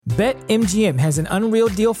BetMGM has an unreal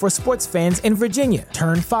deal for sports fans in Virginia.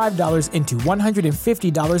 Turn $5 into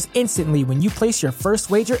 $150 instantly when you place your first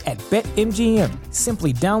wager at BetMGM.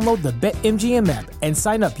 Simply download the BetMGM app and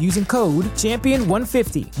sign up using code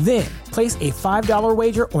Champion150. Then, place a $5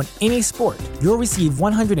 wager on any sport. You'll receive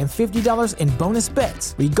 $150 in bonus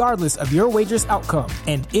bets, regardless of your wager's outcome.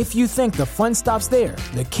 And if you think the fun stops there,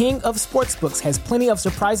 the King of Sportsbooks has plenty of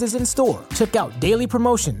surprises in store. Check out daily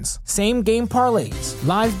promotions, same-game parlays,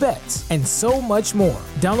 live bets, and so much more.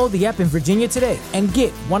 Download the app in Virginia today and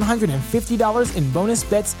get $150 in bonus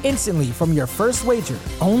bets instantly from your first wager.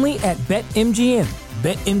 Only at BetMGM.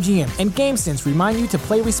 BetMGM and GameSense remind you to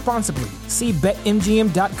play responsibly. See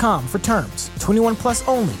BetMGM.com for terms. 21 plus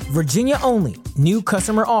only. Virginia only. New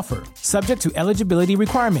customer offer. Subject to eligibility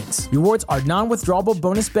requirements. Rewards are non-withdrawable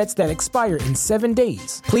bonus bets that expire in 7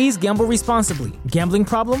 days. Please gamble responsibly. Gambling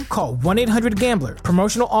problem? Call 1-800-GAMBLER.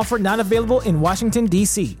 Promotional offer not available in Washington,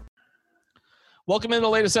 D.C. Welcome in the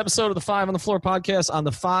latest episode of the Five on the Floor podcast on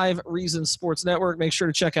the 5 Reasons Sports Network. Make sure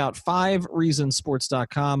to check out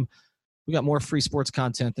 5reasonsports.com. We got more free sports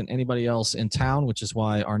content than anybody else in town, which is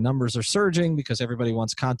why our numbers are surging, because everybody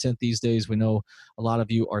wants content these days. We know a lot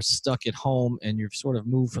of you are stuck at home and you've sort of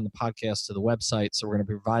moved from the podcast to the website. So we're going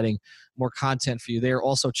to be providing more content for you there.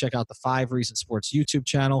 Also, check out the 5 Reasons Sports YouTube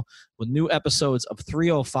channel with new episodes of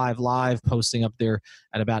 305 Live posting up there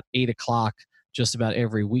at about 8 o'clock just about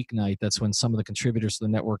every weeknight. That's when some of the contributors to the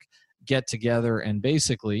network get together and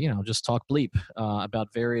basically, just talk bleep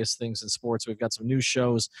about various things in sports. We've got some new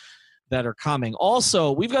shows that are coming.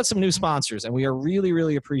 Also, we've got some new sponsors, and we are really,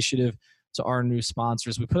 really appreciative to our new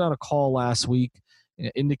sponsors. We put out a call last week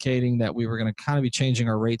indicating that we were going to kind of be changing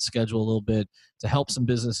our rate schedule a little bit to help some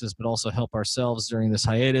businesses, but also help ourselves during this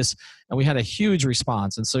hiatus. And we had a huge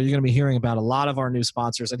response. And so you're going to be hearing about a lot of our new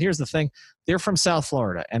sponsors. And here's the thing. They're from South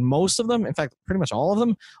Florida. And most of them, in fact, pretty much all of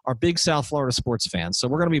them, are big South Florida sports fans. So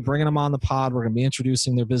we're going to be bringing them on the pod. We're going to be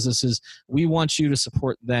introducing their businesses. We want you to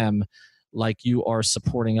support them like you are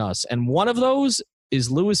supporting us. And one of those is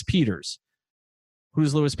Lewis Peters. Who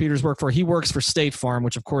does Lewis Peters work for? He works for State Farm,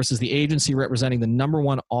 which, of course, is the agency representing the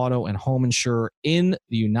 #1 auto and home insurer in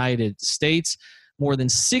the United States. More than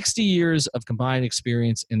 60 years of combined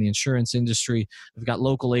experience in the insurance industry. We've got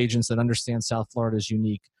local agents that understand South Florida's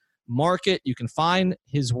unique market. You can find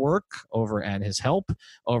his work over at his help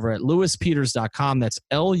over at lewispeters.com. That's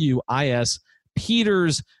LUIS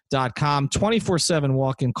Peters.com. 24/7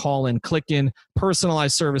 walk-in, call-in, click-in,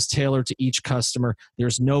 personalized service tailored to each customer.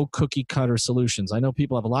 There's no cookie-cutter solutions. I know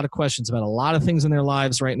people have a lot of questions about a lot of things in their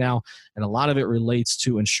lives right now, and a lot of it relates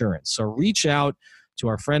to insurance. So reach out to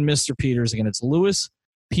our friend Mr. Peters. Again, it's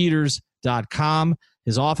lewispeters.com.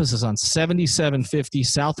 His office is on 7750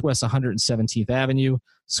 Southwest 117th Avenue,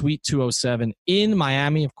 Suite 207 in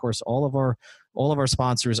Miami. Of course, all of our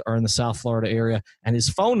sponsors are in the South Florida area, and his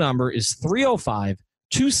phone number is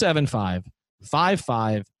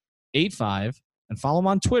 305-275-5585, and follow him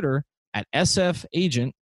on Twitter at SF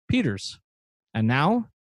Agent Peters. And now,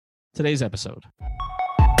 today's episode.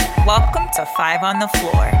 Welcome to 5 on the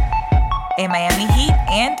Floor, a Miami Heat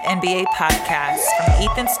and NBA podcast from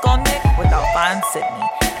Ethan Skolnick with Alphonse Sidney,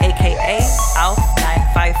 a.k.a.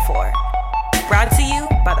 Alf954. Brought to you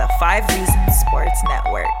by the 5 Reasons Sports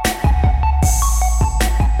Network.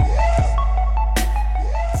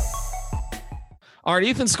 All right,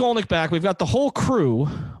 Ethan Skolnick back. We've got the whole crew.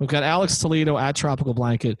 We've got Alex Toledo at Tropical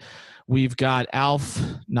Blanket. We've got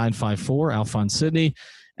Alf954, Alphonse Sidney.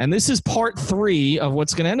 And this is part 3 of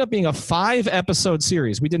what's going to end up being a 5-episode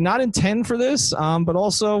series. We did not intend for this, but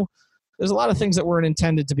also there's a lot of things that weren't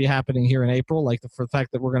intended to be happening here in April, like for the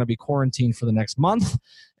fact that we're going to be quarantined for the next month.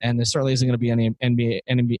 And there certainly isn't going to be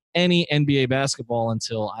any NBA basketball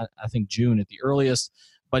until, I think, June at the earliest.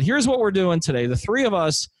 But here's what we're doing today. The 3 of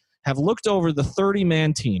us have looked over the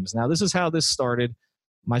 30-man teams. Now, this is how this started.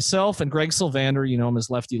 Myself and Greg Sylvander, you know him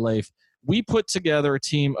as Lefty Leif, we put together a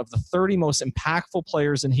team of the 30 most impactful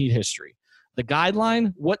players in Heat history. The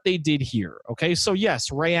guideline, what they did here. Okay, so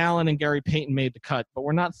yes, Ray Allen and Gary Payton made the cut, but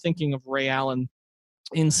we're not thinking of Ray Allen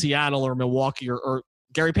in Seattle or Milwaukee or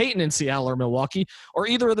Gary Payton in Seattle or Milwaukee or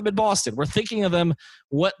either of them in Boston. We're thinking of them,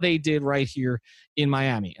 what they did right here in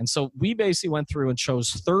Miami. And so we basically went through and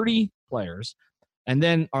chose 30 players. And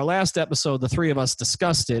then our last episode, the 3 of us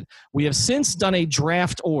discussed it. We have since done a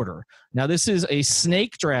draft order. Now, this is a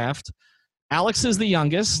snake draft. Alex is the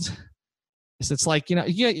youngest. It's like,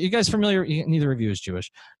 you guys familiar? Neither of you is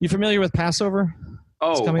Jewish. You familiar with Passover?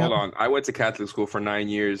 Oh, hold on. I went to Catholic school for 9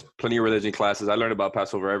 years. Plenty of religion classes. I learned about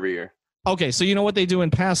Passover every year. Okay, so you know what they do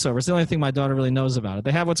in Passover. It's the only thing my daughter really knows about it.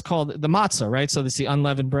 They have what's called the matzah, right? So it's the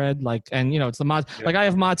unleavened bread, it's the matzah. Yeah. Like I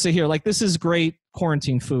have matzah here. Like this is great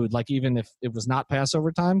quarantine food, like even if it was not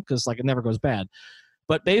Passover time, because like it never goes bad.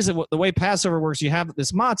 But basically, the way Passover works, you have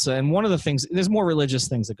this matzah, and one of the things, there's more religious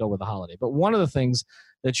things that go with the holiday, but one of the things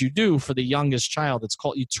that you do for the youngest child, it's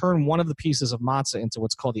called, you turn one of the pieces of matzah into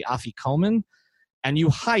what's called the afikomen, and you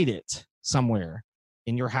hide it somewhere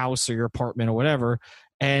in your house or your apartment or whatever.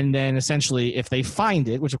 And then essentially, if they find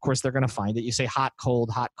it, which of course they're going to find it, you say hot,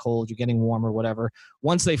 cold, you're getting warm or whatever.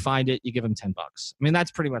 Once they find it, you give them $10. I mean,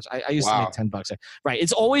 that's pretty much, I used to make $10. Right.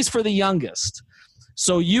 It's always for the youngest.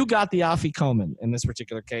 So you got the afikomen in this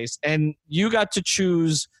particular case, and you got to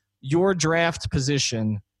choose your draft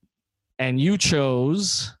position, and you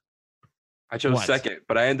chose. I chose second,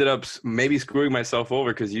 but I ended up maybe screwing myself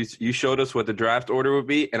over because you showed us what the draft order would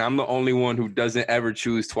be, and I'm the only one who doesn't ever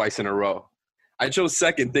choose twice in a row. I chose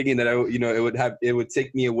second, thinking that it would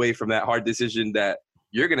take me away from that hard decision that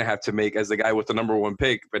you're gonna have to make as the guy with the number one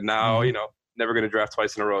pick. But now, never gonna draft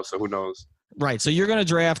twice in a row, so who knows? Right. So you're gonna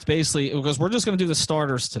draft basically, because we're just gonna do the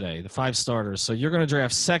starters today, the 5 starters. So you're gonna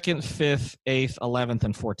draft 2nd, 5th, 8th, 11th,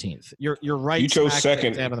 and 14th. You're right. You chose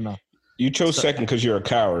second. You chose second because you're a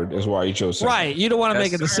coward. Is why you chose second. Right. You don't want to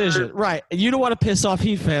make a decision. Right. You don't want to piss off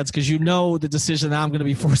Heat fans because you know the decision that I'm going to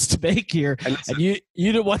be forced to make here, and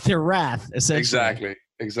you don't want their wrath. Essentially.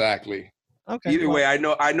 Exactly. Okay. Either way, I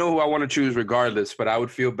know who I want to choose regardless, but I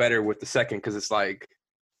would feel better with the second because it's like,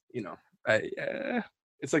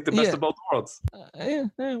 it's like the best of both worlds.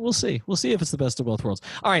 We'll see. We'll see if it's the best of both worlds.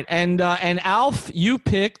 All right, and Alf, you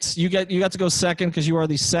picked. You got to go second because you are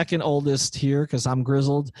the second oldest here. Because I'm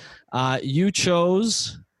grizzled. You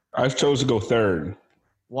chose. I chose to go third.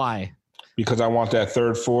 Why? Because I want that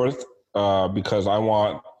third, fourth. Because I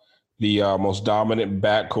want the most dominant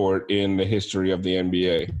backcourt in the history of the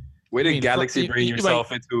NBA. Where did Galaxy bring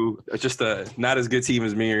yourself into just a not as good team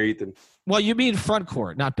as me or Ethan? Well, you mean front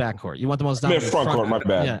court, not back court. You want the most dominant front court, my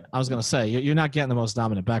bad. Yeah, I was going to say, you're not getting the most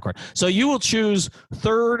dominant backcourt. So you will choose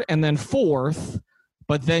third and then fourth,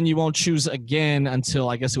 but then you won't choose again until,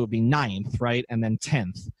 I guess it would be 9th, right? And then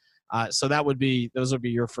 10th. So those would be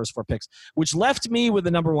your first 4 picks, which left me with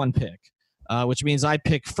the number 1 pick, which means I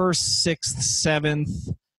pick 1st, 6th,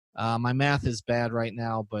 7th. My math is bad right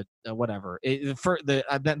now, but whatever. Then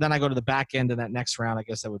I go to the back end of that next round. I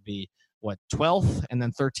guess that would be 12th and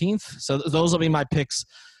then 13th. So those will be my picks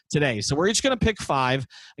today. So we're each going to pick 5.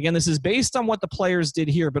 Again, this is based on what the players did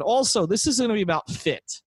here, but also this is going to be about fit.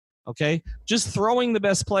 Okay, just throwing the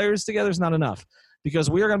best players together is not enough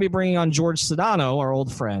because we are going to be bringing on George Sedano, our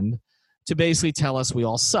old friend, to basically tell us we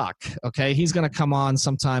all suck. Okay, he's going to come on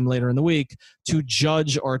sometime later in the week to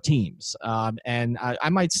judge our teams, and I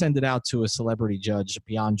might send it out to a celebrity judge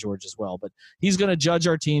beyond George as well. But he's going to judge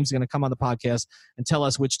our teams. He's going to come on the podcast and tell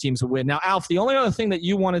us which teams will win. Now, Alf, the only other thing that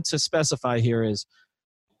you wanted to specify here is,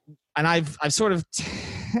 and I've sort of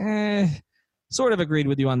agreed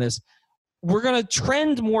with you on this. We're going to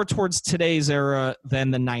trend more towards today's era than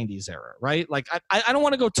the 90s era, right? Like, I don't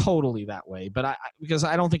want to go totally that way, but because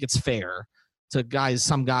I don't think it's fair to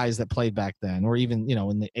some guys that played back then, or even,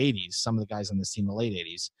 in the 80s, some of the guys on this team in the late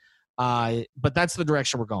 80s. But that's the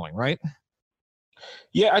direction we're going, right?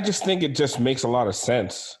 Yeah, I just think it just makes a lot of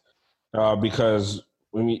sense because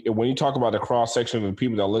when you talk about the cross-section of the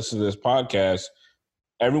people that listen to this podcast,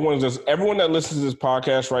 everyone that listens to this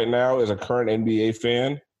podcast right now is a current NBA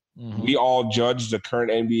fan. Mm-hmm. We all judge the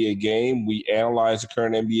current NBA game. We analyze the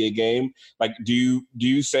current NBA game. Like, do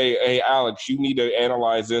you say, hey, Alex, you need to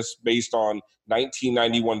analyze this based on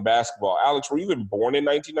 1991 basketball? Alex, were you even born in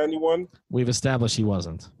 1991? We've established he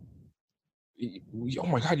wasn't. Oh,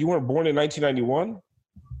 my God, you weren't born in 1991?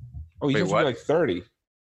 Oh, you just were like 30.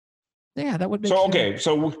 Yeah, that would make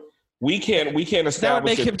so we can't establish that would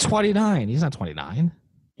make him 29. He's not 29.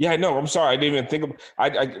 Yeah, no, I'm sorry. I didn't even think of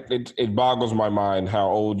it boggles my mind how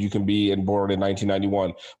old you can be and born in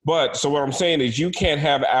 1991. But so what I'm saying is you can't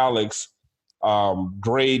have Alex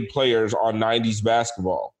grade players on 90s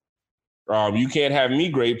basketball. You can't have me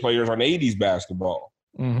grade players on 80s basketball.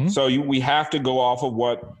 Mm-hmm. So we have to go off of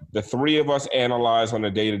what the three of us analyze on a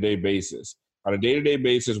day-to-day basis. On a day-to-day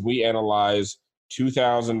basis, we analyze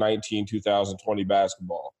 2019, 2020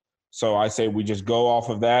 basketball. So I say we just go off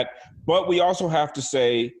of that. But we also have to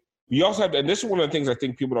say, and this is one of the things I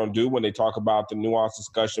think people don't do when they talk about the nuanced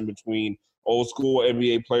discussion between old school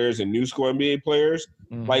NBA players and new school NBA players.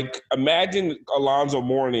 Mm-hmm. Like, imagine Alonzo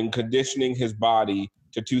Mourning conditioning his body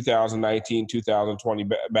to 2019, 2020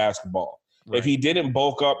 basketball. Right. If he didn't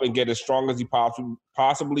bulk up and get as strong as he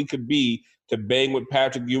possibly could be to bang with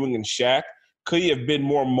Patrick Ewing and Shaq, could he have been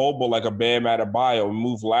more mobile like a Bam Adebayo and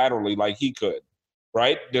move laterally like he could?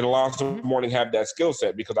 Right? Did Alonzo Mourning have that skill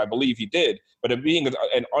set? Because I believe he did. But it being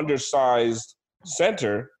an undersized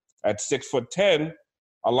center, At 6'10",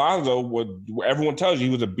 Alonzo everyone tells you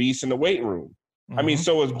he was a beast in the weight room. Mm-hmm. I mean,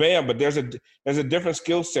 so was Bam, but there's a different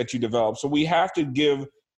skill set you develop. So we have to give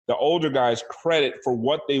the older guys credit for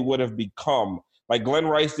what they would have become. Like Glenn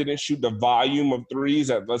Rice didn't shoot the volume of threes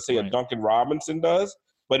that, let's say, a Duncan Robinson does.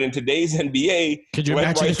 But in today's NBA, could you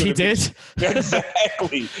imagine if he did?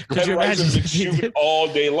 Exactly. Glenn Rice has been shooting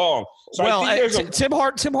all day long. So well, I think Tim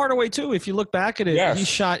Hardaway too. If you look back at it, he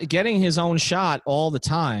shot getting his own shot all the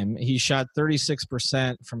time. He shot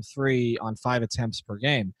 36% from three on 5 attempts per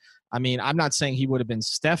game. I mean, I'm not saying he would have been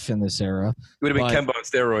Steph in this era. He would have been Kemba on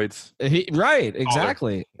steroids. Right,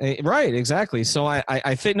 exactly. Right, exactly. So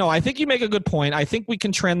I think you make a good point. I think we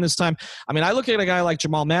can trend this time. I mean, I look at a guy like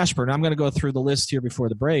Jamal Mashburn. I'm going to go through the list here before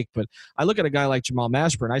the break, but I look at a guy like Jamal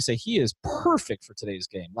Mashburn. I say he is perfect for today's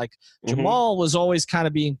game. Like Jamal was always kind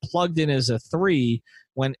of being plugged in as a 3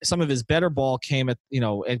 when some of his better ball came at,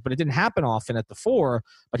 but it didn't happen often at the 4,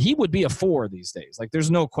 but he would be a 4 these days. Like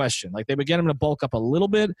there's no question. Like they would get him to bulk up a little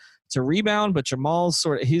bit to rebound, but Jamal's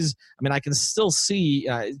I can still see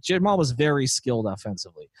Jamal was very skilled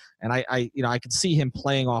offensively. And I could see him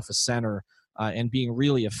playing off a center and being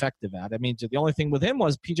really effective at it. I mean, the only thing with him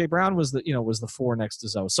was PJ Brown was the 4 next to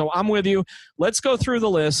Zoe. So I'm with you. Let's go through the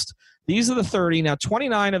list. These are the 30. Now,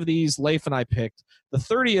 29 of these Leif and I picked. The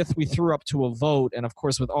 30th we threw up to a vote. And, of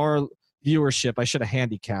course, with our viewership, I should have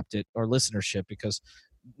handicapped it, or listenership, because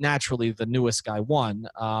naturally the newest guy won.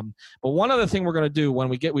 But one other thing we're going to do we're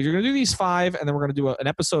going to do these 5, and then we're going to do an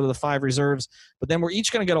episode of the 5 reserves. But then we're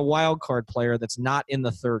each going to get a wild card player that's not in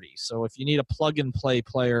the 30. So if you need a plug-and-play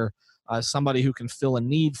player, somebody who can fill a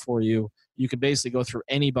need for you, you can basically go through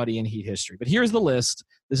anybody in Heat history. But here's the list.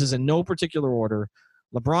 This is in no particular order.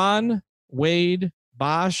 LeBron, Wade,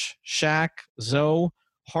 Bosh, Shaq, Zoe,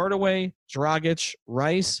 Hardaway, Dragic,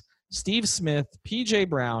 Rice, Steve Smith, P.J.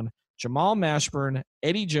 Brown, Jamal Mashburn,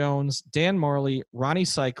 Eddie Jones, Dan Marley, Ronnie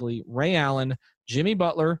Cycli, Ray Allen, Jimmy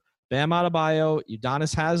Butler, Bam Adebayo,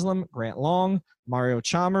 Udonis Haslem, Grant Long, Mario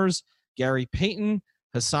Chalmers, Gary Payton,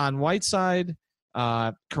 Hassan Whiteside,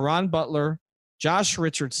 Caron Butler, Josh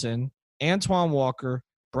Richardson, Antoine Walker,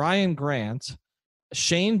 Brian Grant,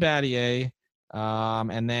 Shane Battier,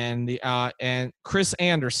 and then and Chris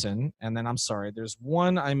Anderson. And then I'm sorry, there's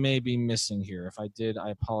one I may be missing here. If I did,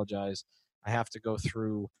 I apologize. I have to go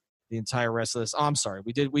through the entire rest of this. Oh, I'm sorry.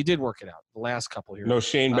 We did work it out. The last couple here. No,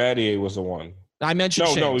 Shane Battier was the one. I mentioned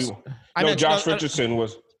Josh Richardson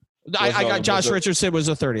was. I got Josh Richardson was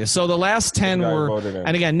the 30th. So the last 10 were,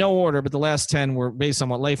 and again, no order, but the last 10 were based on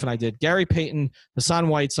what Leif and I did. Gary Payton, Hassan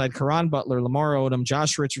Whiteside, Caron Butler, Lamar Odom,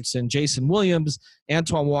 Josh Richardson, Jason Williams,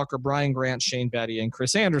 Antoine Walker, Brian Grant, Shane Battier, and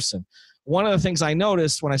Chris Anderson. One of the things I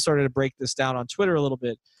noticed when I started to break this down on Twitter a little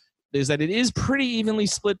bit is that it is pretty evenly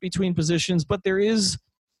split between positions, but there is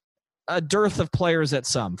a dearth of players at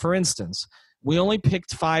some. For instance, we only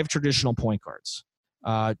picked 5 traditional point guards.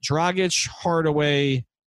 Dragic, Hardaway,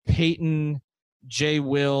 Peyton, Jay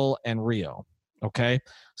Will, and Rio. Okay?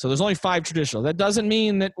 So there's only 5 traditional. That doesn't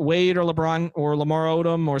mean that Wade or LeBron or Lamar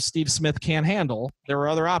Odom or Steve Smith can't handle. There are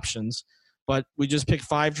other options, but we just picked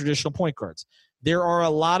 5 traditional point guards. There are a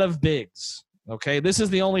lot of bigs. Okay? This is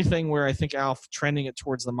the only thing where I think Alf trending it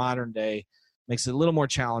towards the modern day makes it a little more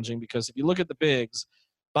challenging, because if you look at the bigs,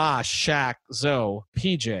 Bosh, Shaq, Zoe,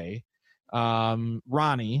 PJ,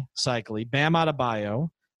 Ronnie Cycli, Bam Adebayo,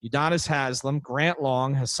 Udonis Haslem, Grant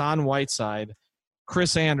Long, Hassan Whiteside,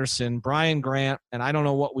 Chris Anderson, Brian Grant, and I don't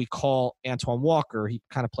know what we call Antoine Walker. He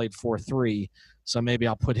kind of played 4-3, so maybe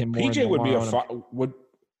I'll put him more. PJ would be a 5. Would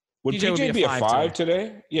PJ be a 5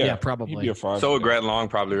 today? Yeah, probably. He'd be a 5. So would Grant Long,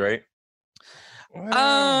 probably, right?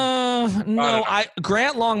 No.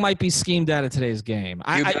 Grant Long might be schemed out of today's game.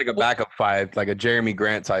 He'd be like a backup 5, like a Jeremy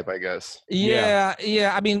Grant type, I guess. Yeah.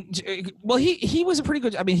 I mean, well, he was a pretty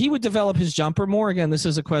good. I mean, he would develop his jumper more. Again, this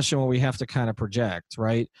is a question where we have to kind of project,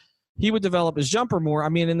 right? He would develop his jumper more. I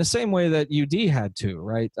mean, in the same way that UD had to,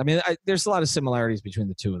 right? I mean, there's a lot of similarities between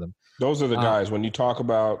the two of them. Those are the guys. When you talk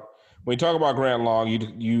about Grant Long,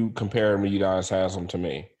 you compare him to Udonis Haslem to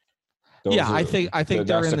me. I think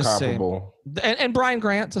they're in the same. And Brian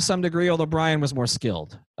Grant to some degree, although Brian was more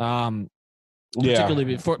skilled.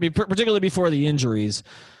 Particularly before the injuries,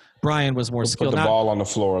 Brian was more skilled. Put the ball on the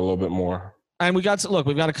floor a little bit more. And we got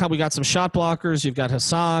some shot blockers. You've got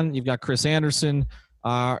Hassan. You've got Chris Anderson.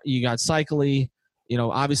 You got Cycli.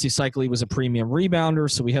 Obviously Cycli was a premium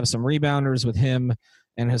rebounder, so we have some rebounders with him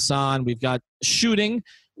and Hassan. We've got shooting.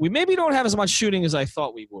 We maybe don't have as much shooting as I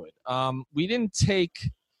thought we would. We didn't take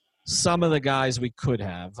some of the guys we could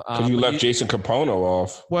have. Because you left Jason Capono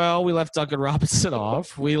off. Well, we left Duncan Robinson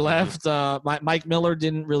off. We left Mike Miller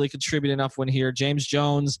didn't really contribute enough when here. James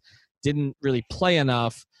Jones didn't really play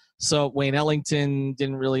enough. So Wayne Ellington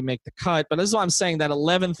didn't really make the cut. But this is what I'm saying. That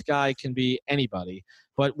 11th guy can be anybody.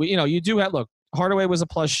 But, you do have – look, Hardaway was a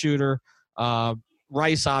plus shooter.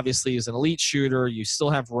 Rice, obviously, is an elite shooter. You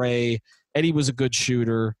still have Ray. Eddie was a good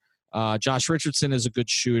shooter. Josh Richardson is a good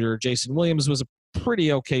shooter. Jason Williams was a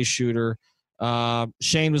pretty okay shooter.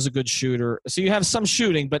 Shane was a good shooter. So you have some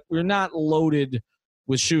shooting, but we're not loaded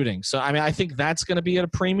with shooting. So, I think that's going to be at a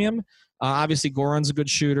premium. Obviously, Goran's a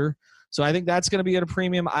good shooter. So I think that's going to be at a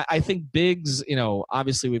premium. I think bigs,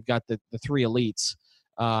 obviously we've got the three elites.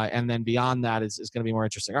 And then beyond that is going to be more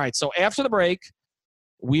interesting. All right, so after the break,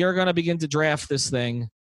 we are going to begin to draft this thing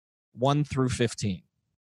 1 through 15.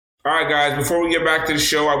 All right, guys, before we get back to the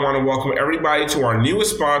show, I want to welcome everybody to our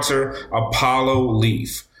newest sponsor, Apollo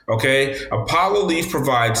Leaf. Okay, Apollo Leaf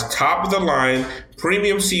provides top-of-the-line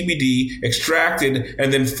premium CBD extracted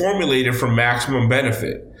and then formulated for maximum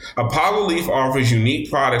benefit. Apollo Leaf offers unique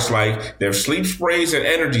products like their sleep sprays and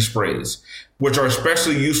energy sprays, which are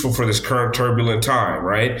especially useful for this current turbulent time,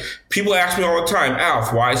 right? People ask me all the time,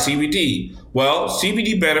 Alf, why CBD? Well,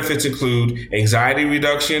 CBD benefits include anxiety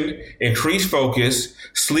reduction, increased focus,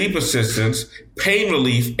 sleep assistance, pain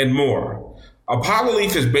relief, and more. Apollo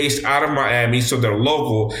Leaf is based out of Miami, so they're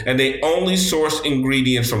local, and they only source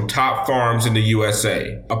ingredients from top farms in the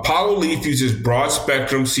USA. Apollo Leaf uses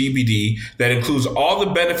broad-spectrum CBD that includes all the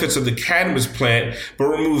benefits of the cannabis plant, but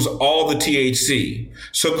removes all the THC.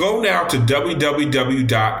 So go now to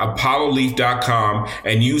www.apolloleaf.com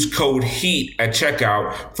and use code HEAT at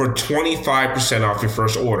checkout for 25% off your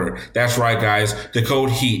first order. That's right, guys. The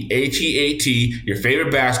code HEAT, H-E-A-T, your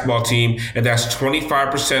favorite basketball team, and that's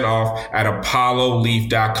 25% off at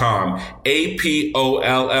ApolloLeaf.com,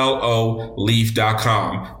 APOLLO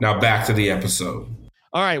Leaf.com. Now back to the episode.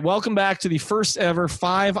 All right, welcome back to the first ever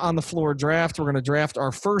 5 on the floor draft. We're going to draft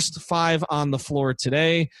our first 5 on the floor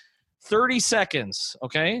today. 30 seconds,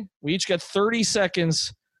 okay? We each get 30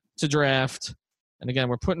 seconds to draft. And again,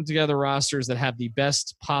 we're putting together rosters that have the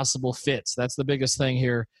best possible fits. That's the biggest thing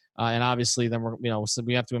here. And obviously, then so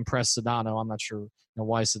we have to impress Sedano. I'm not sure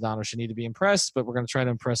why Sedano should need to be impressed, but we're going to try to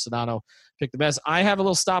impress Sedano. Pick the best. I have a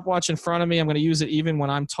little stopwatch in front of me. I'm going to use it even when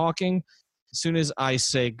I'm talking. As soon as I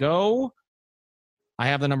say go, I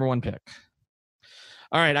have the number 1 pick.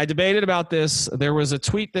 All right, I debated about this. There was a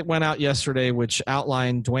tweet that went out yesterday which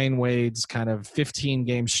outlined Dwayne Wade's kind of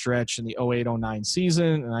 15-game stretch in the 08-09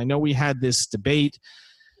 season. And I know we had this debate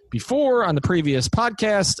before on the previous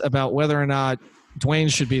podcast about whether or not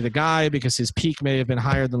Dwayne should be the guy because his peak may have been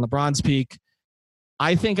higher than LeBron's peak.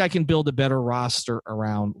 I think I can build a better roster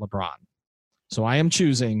around LeBron. So I am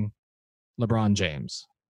choosing LeBron James.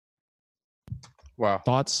 Wow.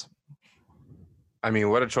 Thoughts? I mean,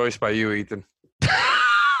 what a choice by you, Ethan.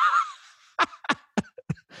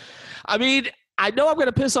 I mean, I know I'm going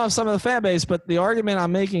to piss off some of the fan base, but the argument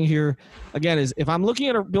I'm making here, again, is if I'm looking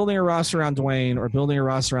at building a roster around Dwayne or building a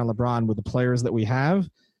roster around LeBron with the players that we have,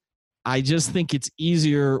 I just think it's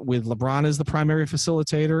easier with LeBron as the primary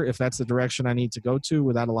facilitator, if that's the direction I need to go to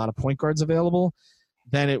without a lot of point guards available,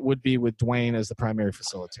 than it would be with Dwayne as the primary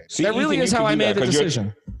facilitator. See, that really is how I made the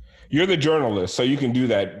decision. You're the journalist, so you can do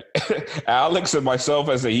that. Alex and myself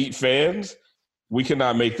as the Heat fans, we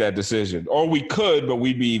cannot make that decision. Or we could, but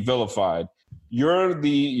we'd be vilified. You're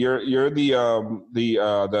the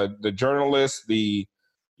journalist,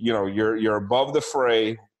 you're above the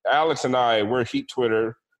fray. Alex and I, we're Heat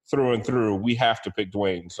Twitter through and through. We have to pick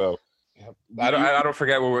Dwayne. So I don't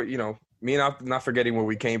forget where we're, me not forgetting where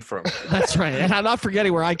we came from. That's right. And I'm not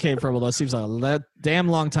forgetting where I came from, although it seems like a damn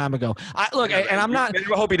long time ago. I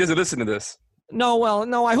hope he doesn't listen to this.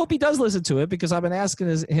 No, I hope he does listen to it because I've been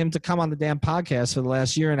asking him to come on the damn podcast for the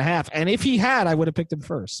last year and a half. And if he had, I would have picked him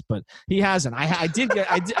first, but he hasn't.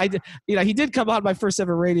 He did come on my first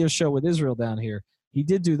ever radio show with Israel down here. He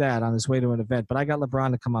did do that on his way to an event, but I got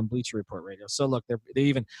LeBron to come on Bleacher Report Radio. So look,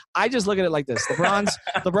 I just look at it like this.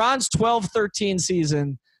 LeBron's 12-13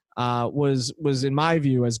 season was in my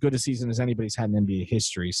view as good a season as anybody's had in NBA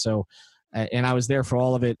history. So, and I was there for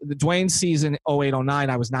all of it. The Dwayne season 08-09,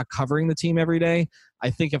 I was not covering the team every day.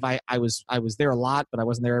 I think if I was there a lot, but I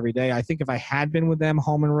wasn't there every day. I think if I had been with them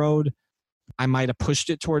home and road, I might have pushed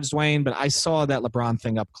it towards Dwayne, but I saw that LeBron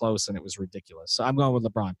thing up close and it was ridiculous. So I'm going with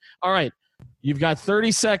LeBron. All right. You've got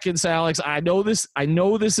 30 seconds, Alex. I know this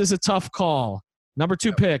is a tough call. Number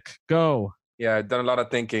 2 pick. Go. Yeah, I've done a lot of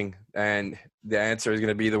thinking, and the answer is going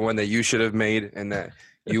to be the one that you should have made and that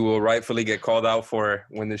you will rightfully get called out for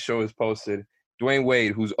when the show is posted. Dwayne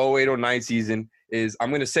Wade, whose 08-09 season is, I'm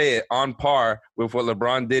going to say it, on par with what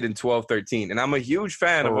LeBron did in 12-13. And I'm a huge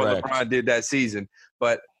fan of what LeBron did that season.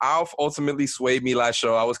 But Alf ultimately swayed me last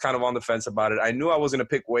show. I was kind of on the fence about it. I knew I was going to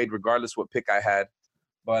pick Wade regardless what pick I had.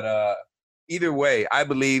 But either way, I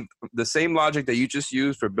believe the same logic that you just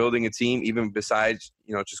used for building a team, even besides,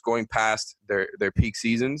 just going past their peak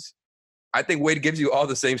seasons, I think Wade gives you all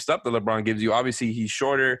the same stuff that LeBron gives you. Obviously, he's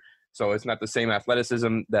shorter, so it's not the same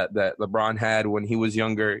athleticism that LeBron had when he was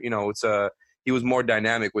younger. He was more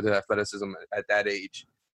dynamic with his athleticism at that age.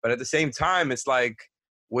 But at the same time, it's like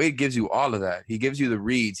Wade gives you all of that. He gives you the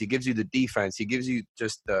reads. He gives you the defense. He gives you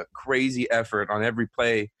just the crazy effort on every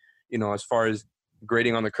play, as far as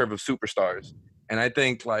grading on the curve of superstars. And I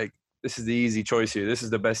think, this is the easy choice here. This is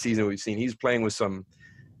the best season we've seen. He's playing with some,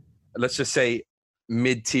 let's just say,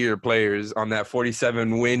 mid-tier players on that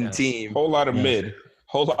 47-win team. Whole lot of mid.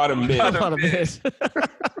 Whole lot of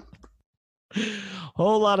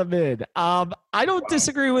mid. I don't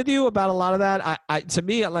disagree with you about a lot of that. To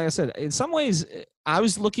me, like I said, in some ways, I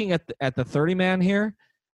was looking at the 30-man here,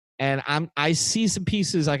 and I see some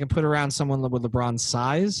pieces I can put around someone with LeBron's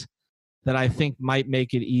size that I think might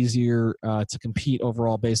make it easier to compete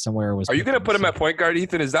overall based on where it was. Are you going to put him at point guard,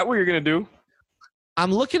 Ethan? Is that what you're going to do?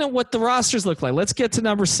 I'm looking at what the rosters look like. Let's get to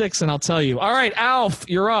number 6, and I'll tell you. All right, Alf,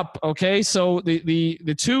 you're up. Okay, so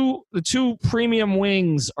the two premium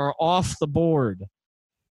wings are off the board.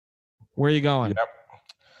 Where are you going? Yep.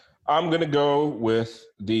 I'm going to go with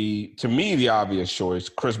the obvious choice,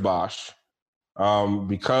 Chris Bosh,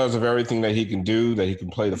 because of everything that he can do. That he can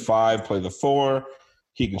play the 5, play the 4.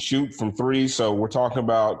 He can shoot from 3. So we're talking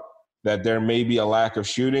about that there may be a lack of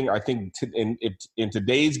shooting. I think in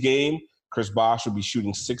today's game, Chris Bosh will be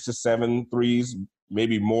shooting 6 to 7 threes,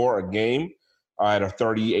 maybe more a game at a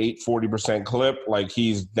 38-40% clip. Like,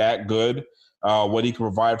 he's that good. What he can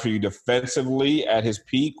provide for you defensively at his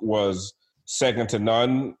peak was second to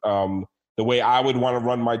none. The way I would want to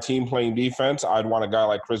run my team playing defense, I'd want a guy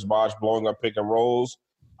like Chris Bosh blowing up pick and rolls.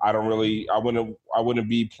 I wouldn't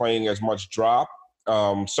be playing as much drop.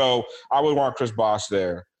 So I would want Chris Bosh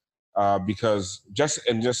there because just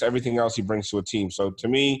everything else he brings to a team. So to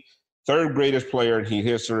me, third greatest player in Heat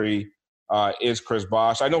history is Chris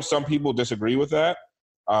Bosh. I know some people disagree with that,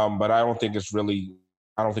 but I don't think it's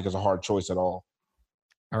a hard choice at all.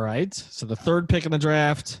 All right. So the third pick in the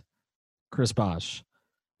draft, Chris Bosh.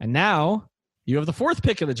 And now you have the fourth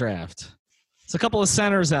pick of the draft. It's a couple of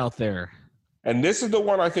centers out there. And this is the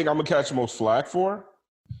one I think I'm going to catch the most flack for.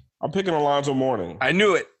 I'm picking Alonzo Mourning. I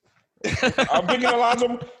knew it. I'm picking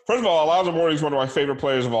Alonzo. First of all, Alonzo Mourning is one of my favorite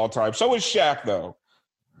players of all time. So is Shaq, though.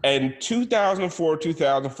 And 2004,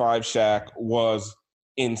 2005, Shaq was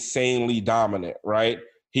insanely dominant, right?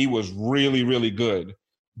 He was really, really good.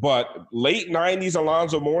 But late 90s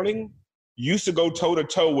Alonzo Mourning used to go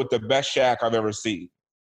toe-to-toe with the best Shaq I've ever seen.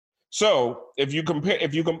 So if you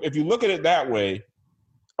look at it that way,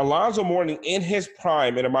 Alonzo Mourning in his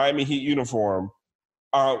prime in a Miami Heat uniform,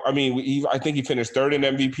 I think he finished third in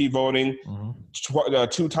MVP voting,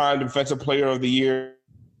 two-time Defensive Player of the Year.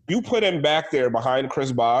 You put him back there behind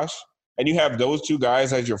Chris Bosh, and you have those two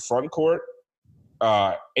guys as your front court,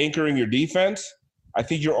 anchoring your defense. I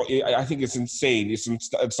think it's insane.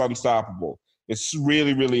 It's unstoppable. It's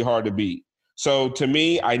really, really hard to beat. So to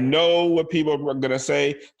me, I know what people are going to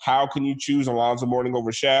say. How can you choose Alonzo Mourning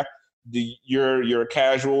over Shaq? You're a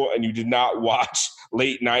casual and you did not watch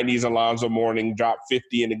late 90s Alonzo Mourning drop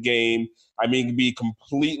 50 in a game. I mean, be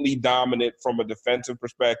completely dominant from a defensive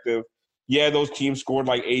perspective. Yeah, those teams scored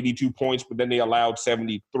like 82 points, but then they allowed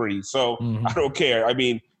 73. So I don't care. I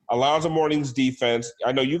mean, Alonzo Mourning's defense,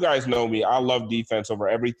 I know you guys know me. I love defense over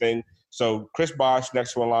everything. So Chris Bosh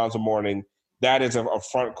next to Alonzo Mourning, that is a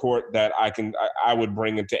front court that I would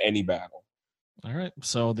bring into any battle. All right.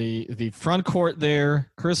 So the front court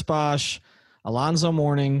there, Chris Bosh, Alonzo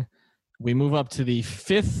Mourning. We move up to the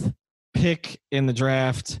fifth pick in the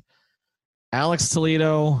draft. Alex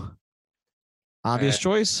Toledo. Obvious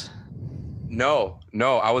choice? No.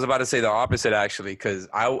 I was about to say the opposite, actually, because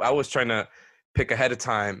I was trying to pick ahead of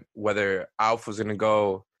time whether Alf was going to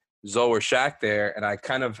go Zoe or Shaq there, and I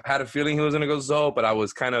kind of had a feeling he was going to go Zoe, but I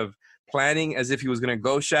was kind of planning as if he was going to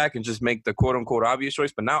go Shaq and just make the quote-unquote obvious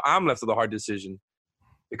choice. But now I'm left with a hard decision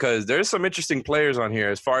because there's some interesting players on here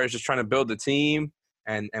as far as just trying to build the team,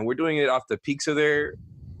 and we're doing it off the peaks of their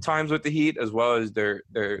times with the Heat as well as their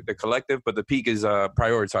collective, but the peak is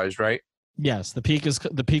prioritized, right? Yes, the peak is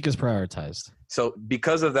prioritized. So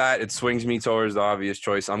because of that, it swings me towards the obvious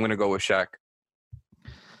choice. I'm going to go with Shaq.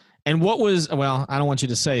 And what was, well, I don't want you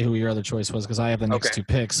to say who your other choice was because I have the next two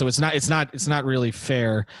picks. So it's not really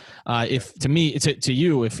fair if to me to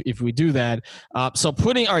you if we do that. So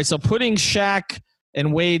putting Shaq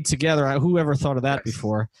and Wade together, whoever thought of that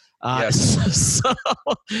before? Yes. So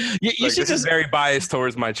you should this is very biased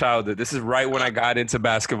towards my childhood. This is right when I got into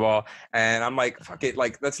basketball, and I'm like, fuck it,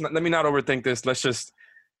 like let me not overthink this. Let's just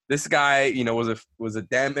this guy, was a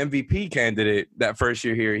damn MVP candidate that first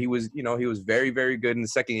year here. He was very, very good in the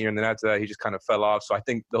second year, and then after that, he just kind of fell off. So I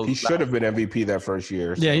think he should have been MVP that first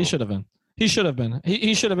year. Yeah, he should have been. He should have been.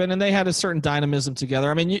 He should have been, and they had a certain dynamism together.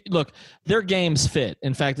 I mean, look, their games fit.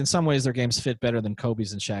 In fact, in some ways, their games fit better than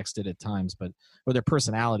Kobe's and Shaq's did at times, or their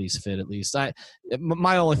personalities fit at least.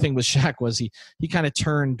 My only thing with Shaq was he kind of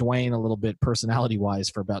turned Dwayne a little bit personality-wise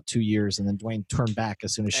for about 2 years, and then Dwayne turned back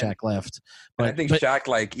as soon as Shaq left. But I think Shaq,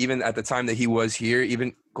 like, even at the time that he was here,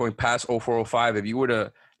 even going past 04-05, if you were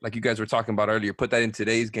to, like you guys were talking about earlier, put that in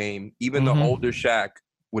today's game, even the older Shaq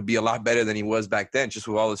would be a lot better than he was back then, just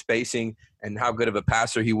with all the spacing and how good of a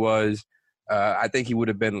passer he was. I think he would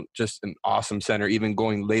have been just an awesome center, even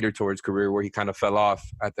going later towards career where he kind of fell off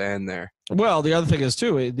at the end there. Well, the other thing is,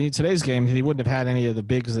 too, in today's game, he wouldn't have had any of the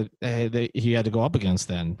bigs that he had to go up against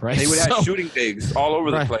then, right? They would have shooting bigs all over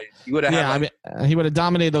the place. He would have he would have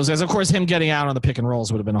dominated those guys. Of course, him getting out on the pick and rolls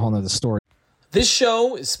would have been a whole other story. This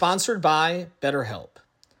show is sponsored by BetterHelp.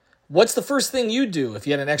 What's the first thing you do if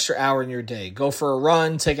you had an extra hour in your day? Go for a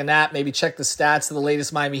run, take a nap, maybe check the stats of the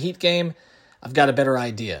latest Miami Heat game? I've got a better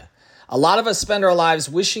idea. A lot of us spend our lives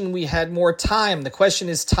wishing we had more time. The question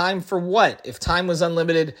is, time for what? If time was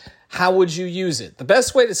unlimited, how would you use it? The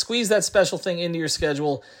best way to squeeze that special thing into your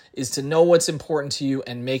schedule is to know what's important to you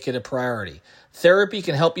and make it a priority. Therapy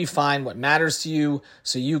can help you find what matters to you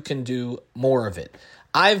so you can do more of it.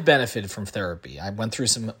 I've benefited from therapy. I went through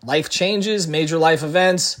some life changes, major life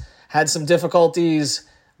events, had some difficulties,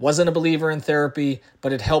 wasn't a believer in therapy,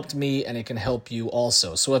 but it helped me and it can help you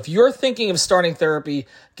also. So if you're thinking of starting therapy,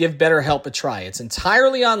 give BetterHelp a try. It's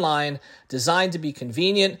entirely online, designed to be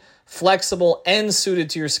convenient, flexible, and suited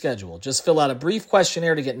to your schedule. Just fill out a brief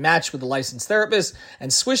questionnaire to get matched with a licensed therapist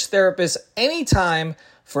and switch therapists anytime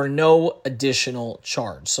for no additional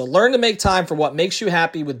charge. So learn to make time for what makes you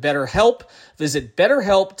happy with BetterHelp. Visit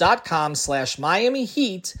BetterHelp.com/Miami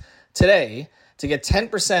Heat today to get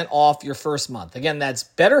 10% off your first month. Again, that's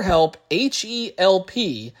BetterHelp,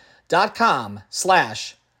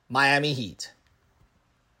 HELP.com/Miami Heat.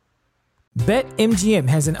 BetMGM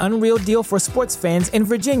has an unreal deal for sports fans in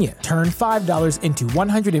Virginia. Turn $5 into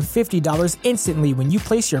 $150 instantly when you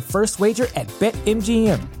place your first wager at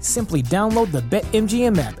BetMGM. Simply download the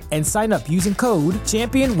BetMGM app and sign up using code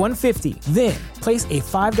Champion150. Then, place a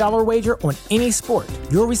 $5 wager on any sport.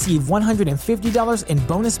 You'll receive $150 in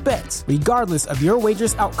bonus bets, regardless of your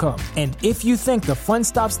wager's outcome. And if you think the fun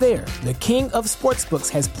stops there, the King of Sportsbooks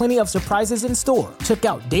has plenty of surprises in store. Check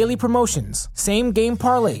out daily promotions, same-game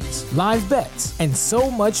parlays, live bets, and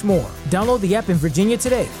so much more. Download the app in Virginia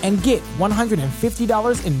today and get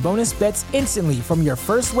 $150 in bonus bets instantly from your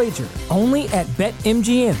first wager. Only at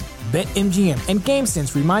BetMGM. BetMGM and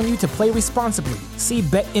GameSense remind you to play responsibly. See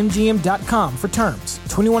BetMGM.com for terms.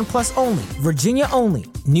 21 plus only. Virginia only.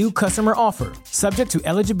 New customer offer. Subject to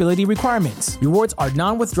eligibility requirements. Rewards are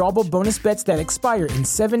non-withdrawable bonus bets that expire in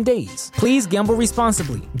 7 days. Please gamble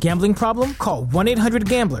responsibly. Gambling problem? Call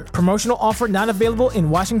 1-800-GAMBLER. Promotional offer not available in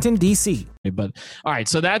Washington, D.C. But all right,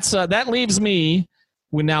 so that leaves me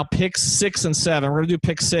with now picks 6 and 7. We're going to do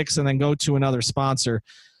pick 6 and then go to another sponsor.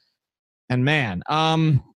 And man,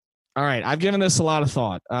 all right, I've given this a lot of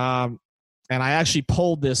thought, and I actually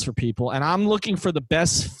polled this for people, and I'm looking for the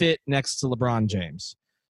best fit next to LeBron James.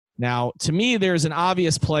 Now, to me, there's an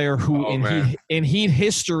obvious player who in Heat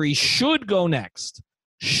history should go next,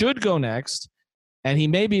 and he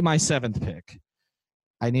may be my 7th pick.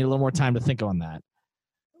 I need a little more time to think on that.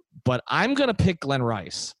 But I'm going to pick Glenn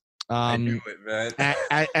Rice I knew it, man.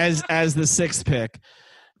 as the 6th pick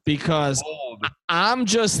because I'm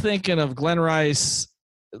just thinking of Glenn Rice –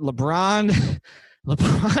 LeBron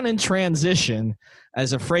in transition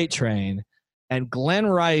as a freight train and Glenn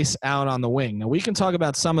Rice out on the wing. Now, we can talk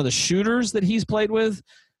about some of the shooters that he's played with,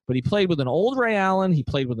 but he played with an old Ray Allen. He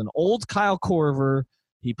played with an old Kyle Korver.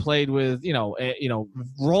 He played with,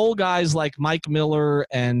 role guys like Mike Miller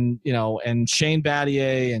and Shane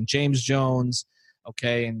Battier and James Jones.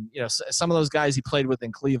 Okay. And, some of those guys he played with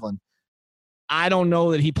in Cleveland. I don't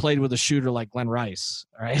know that he played with a shooter like Glenn Rice.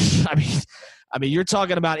 All right. I mean, you're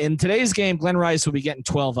talking about in today's game, Glenn Rice will be getting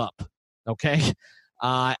 12 up, okay?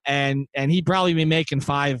 And he'd probably be making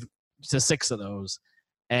 5 to 6 of those.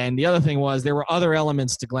 And the other thing was there were other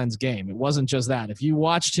elements to Glenn's game. It wasn't just that. If you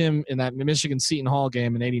watched him in that Michigan Seton Hall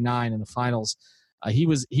game in '89 in the finals,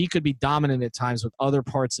 he could be dominant at times with other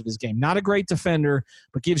parts of his game. Not a great defender,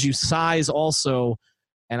 but gives you size also.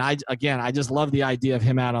 And I just love the idea of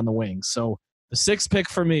him out on the wing. So the 6th pick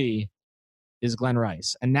for me is Glenn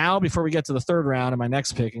Rice. And now, before we get to the third round and my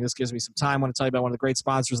next pick, and this gives me some time, I want to tell you about one of the great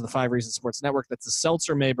sponsors of the 5 Reasons Sports Network. That's the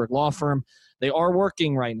Seltzer Mayberg Law Firm. They are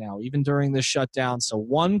working right now, even during this shutdown. So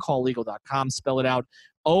onecalllegal.com, spell it out,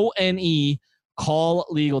 O-N-E,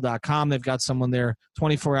 calllegal.com. They've got someone there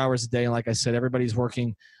 24 hours a day. And like I said, everybody's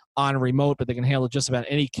working on remote, but they can handle just about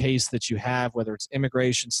any case that you have, whether it's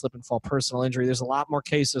immigration, slip and fall, personal injury. There's a lot more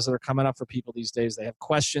cases that are coming up for people these days. They have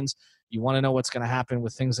questions. You want to know what's going to happen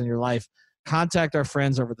with things in your life. Contact our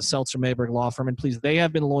friends over at the Seltzer Mayberg Law Firm, and please, they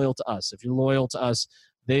have been loyal to us. If you're loyal to us,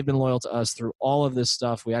 they've been loyal to us through all of this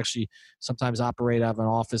stuff. We actually sometimes operate out of an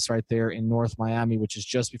office right there in North Miami, which is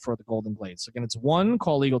just before the Golden Glades. So again, it's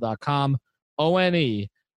onecalllegal.com, O-N-E,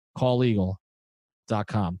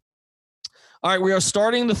 calllegal.com. All right, we are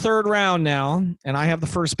starting the third round now, and I have the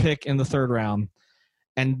first pick in the third round.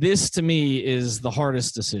 And this, to me, is the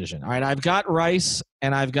hardest decision. All right, I've got Rice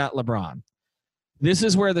and I've got LeBron. This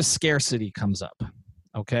is where the scarcity comes up,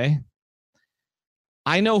 okay?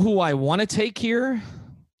 I know who I want to take here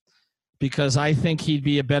because I think he'd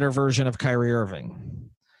be a better version of Kyrie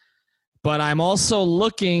Irving. But I'm also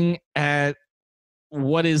looking at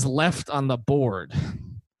what is left on the board.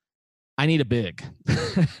 I need a big.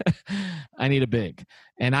 I need a big.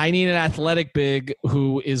 And I need an athletic big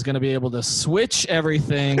who is going to be able to switch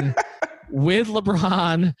everything with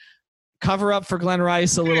LeBron, cover up for Glenn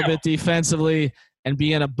Rice a little bit defensively, and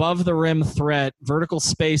be an above-the-rim threat, vertical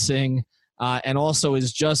spacing, and also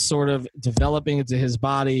is just sort of developing into his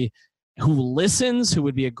body, who listens, who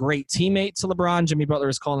would be a great teammate to LeBron. Jimmy Butler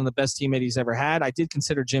is calling him the best teammate he's ever had. I did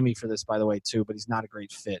consider Jimmy for this, by the way, too, but he's not a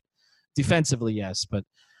great fit. Defensively, yes, but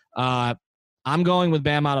I'm going with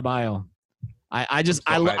Bam Adebayo. I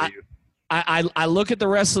look at the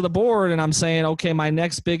rest of the board and I'm saying, okay, my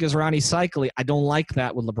next big is Ronnie Cycli. I don't like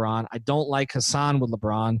that with LeBron. I don't like Hassan with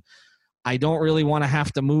LeBron. I don't really want to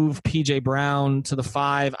have to move P.J. Brown to the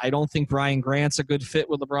 5. I don't think Brian Grant's a good fit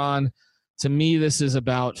with LeBron. To me, this is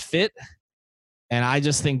about fit. And I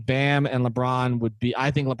just think Bam and LeBron would be –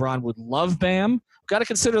 I think LeBron would love Bam. We've got to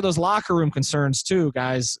consider those locker room concerns too,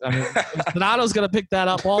 guys. I mean, Donato's going to pick that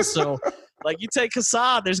up also. Like, you take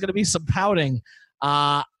Hassan, there's going to be some pouting.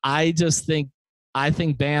 I think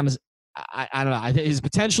Bam's – I don't know. I think his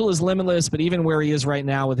potential is limitless, but even where he is right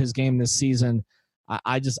now with his game this season –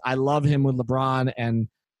 I love him with LeBron, and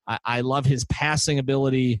I love his passing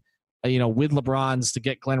ability, with LeBron's to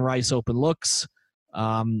get Glenn Rice open looks.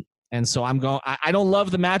 And so I'm going. I don't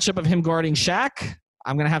love the matchup of him guarding Shaq.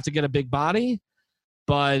 I'm going to have to get a big body,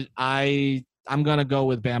 but I'm going to go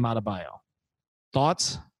with Bam Adebayo.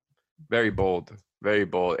 Thoughts? Very bold, very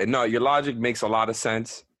bold. And no, your logic makes a lot of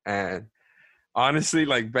sense. And honestly,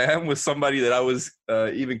 like, Bam was somebody that I was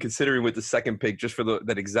even considering with the second pick, just for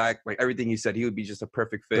that exact, like, everything you said, he would be just a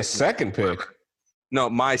perfect fit. The second pick? No,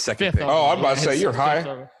 my second pick. Oh, I'm about to say you're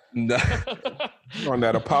high. No. On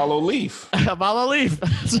that Apollo Leaf. Apollo Leaf.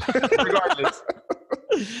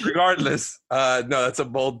 Regardless. No, that's a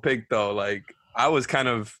bold pick, though. Like, I was kind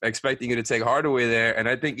of expecting you to take Hardaway there, and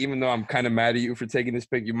I think even though I'm kind of mad at you for taking this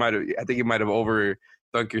pick, I think you might have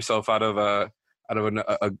overthunk yourself out of an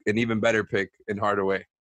even better pick in Hardaway,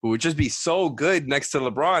 who would just be so good next to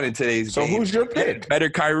LeBron in today's game. So who's your pick? Better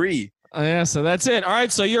Kyrie. Oh, yeah, so that's it. All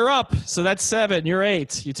right, so you're up. So that's 7. You're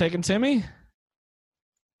 8. You taking Timmy?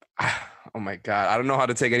 Oh, my God. I don't know how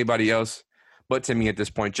to take anybody else but Timmy at this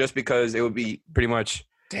point, just because it would be pretty much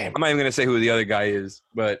 – damn, I'm not even going to say who the other guy is.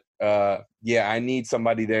 But, yeah, I need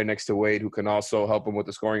somebody there next to Wade who can also help him with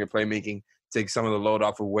the scoring and playmaking, take some of the load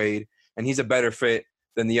off of Wade. And he's a better fit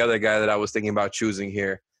than the other guy that I was thinking about choosing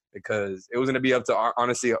here, because it was going to be up to,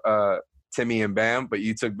 honestly, Timmy and Bam, but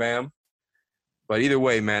you took Bam. But either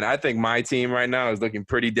way, man, I think my team right now is looking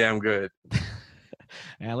pretty damn good.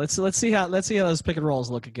 Yeah, let's see how those pick and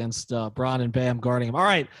rolls look against Bron and Bam guarding him. All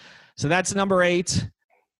right, so that's number 8.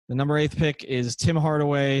 The number 8th pick is Tim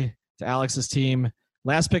Hardaway to Alex's team.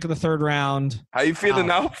 Last pick of the third round. How you feeling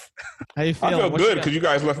now? How you feeling? I feel good because you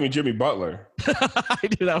guys left me Jimmy Butler. I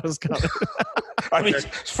knew that was coming. I mean,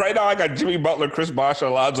 right now I got Jimmy Butler, Chris Bosh,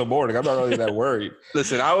 and Alonzo Mourning. I'm not really that worried.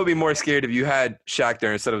 Listen, I would be more scared if you had Shaq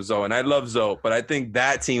there instead of Zoe. And I love Zoe, but I think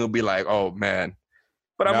that team would be like, oh, man.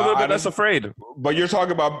 But I'm a little bit less afraid. But you're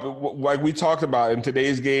talking about, like we talked about in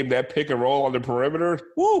today's game, that pick and roll on the perimeter.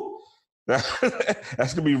 Woo!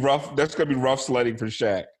 That's gonna be rough. That's gonna be rough sledding for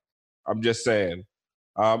Shaq. I'm just saying.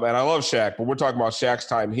 And I love Shaq, but we're talking about Shaq's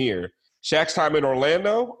time here. Shaq's time in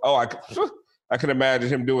Orlando. Oh, I can imagine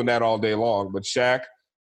him doing that all day long. But Shaq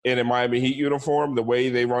in a Miami Heat uniform, the way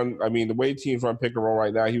they run, I mean, the way teams run pick and roll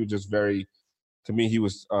right now, he was just very. To me, he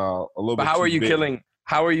was a little bit. But how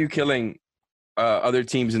are you killing other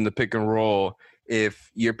teams in the pick and roll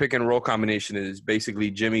if your pick and roll combination is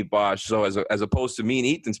basically Jimmy Bosh. So as opposed to me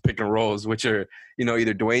and Ethan's pick and rolls, which are,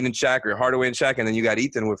 either Dwayne and Shaq or Hardaway and Shaq, and then you got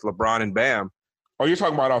Ethan with LeBron and Bam. Oh, you're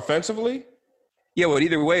talking about offensively? Yeah, well,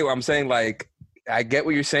 either way, I'm saying, like, I get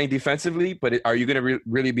what you're saying defensively, but are you going to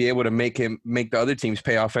really be able to make the other teams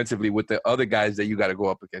pay offensively with the other guys that you got to go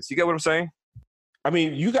up against? You get what I'm saying? I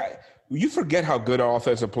mean, you forget how good an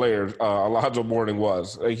offensive player Alonzo Mourning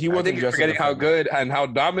was. Like, he wasn't just forgetting how good and how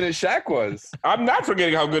dominant Shaq was. I'm not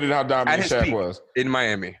forgetting how good and how dominant Shaq was in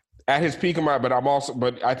Miami at his peak of my. But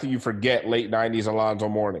I think you forget late '90s Alonzo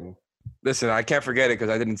Mourning. Listen, I can't forget it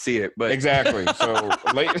because I didn't see it. But exactly. So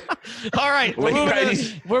late. All right, we're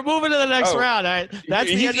moving to the next round. All right,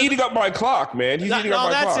 he's eating up my clock, man. He's eating up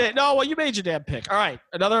my clock. That's it. No, well, you made your damn pick. All right,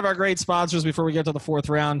 another of our great sponsors before we get to the fourth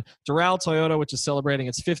round. Doral Toyota, which is celebrating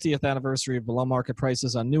its 50th anniversary of below market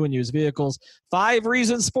prices on new and used vehicles. 5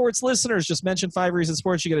 Reasons Sports listeners, just mention 5 Reasons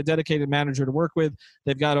Sports. You get a dedicated manager to work with.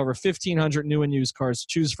 They've got over 1,500 new and used cars to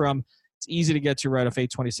choose from. It's easy to get to right off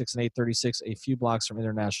 826 and 836, a few blocks from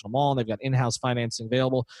International Mall. And they've got in-house financing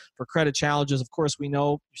available for credit challenges. Of course, we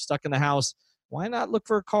know you're stuck in the house. Why not look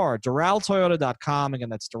for a car? DoralToyota.com. Again,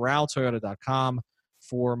 that's DoralToyota.com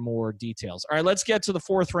for more details. All right, let's get to the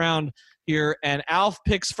fourth round here. And Alf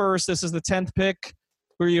picks first. This is the 10th pick.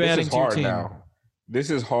 Who are you adding to your team? Now.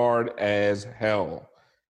 This is hard as hell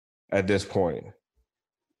at this point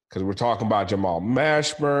because we're talking about Jamal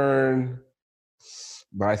Mashburn.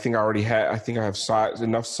 But I think I have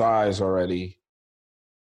enough size already.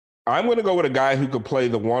 I'm going to go with a guy who could play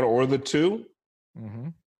the 1 or the 2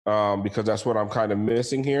 because that's what I'm kind of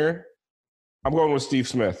missing here. I'm going with Steve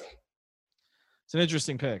Smith. It's an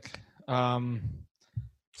interesting pick.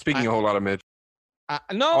 Speaking a whole lot of Mitch.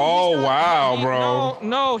 No. Oh, wow, bro.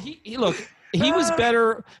 No, he look, he was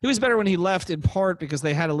better. He was better when he left in part because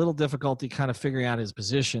they had a little difficulty kind of figuring out his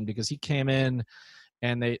position because he came in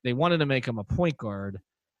and they wanted to make him a point guard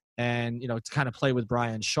and, to kind of play with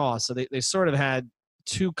Brian Shaw. So they sort of had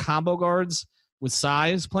 2 combo guards with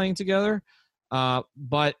size playing together.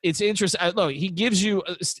 But it's interesting. Look, he gives you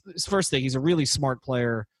first thing. He's a really smart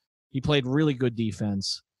player. He played really good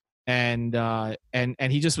defense and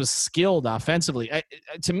he just was skilled offensively.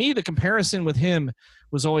 To me, the comparison with him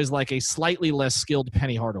was always like a slightly less skilled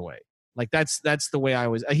Penny Hardaway. Like that's the way I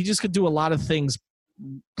was. He just could do a lot of things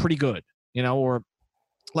pretty good, or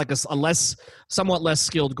like a somewhat less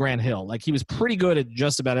skilled Grant Hill. Like he was pretty good at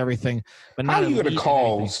just about everything. But how are you going to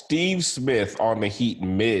call Steve Smith on the Heat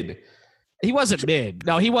mid? He wasn't mid.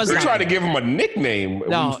 No, he wasn't. You're trying to give him a nickname.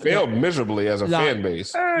 We failed miserably as a fan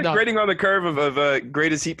base. Grading on the curve of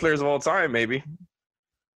greatest Heat players of all time, maybe.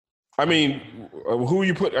 I mean, who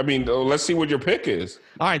you put? I mean, let's see what your pick is.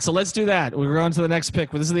 All right, so let's do that. We're going to the next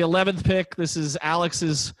pick. This is the 11th pick. This is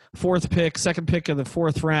Alex's 4th pick, 2nd pick of the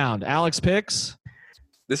 4th round. Alex picks.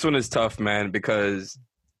 This one is tough, man, because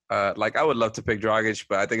I would love to pick Dragic,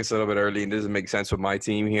 but I think it's a little bit early and it doesn't make sense with my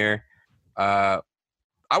team here. I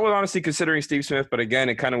was honestly considering Steve Smith, but again,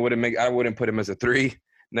 it kind of I wouldn't put him as a 3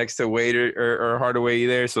 next to Wade or Hardaway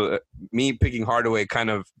either. So me picking Hardaway kind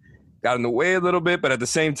of got in the way a little bit, but at the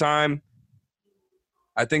same time,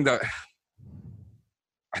 I think I'm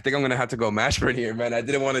gonna have to go Mashburn here, man. I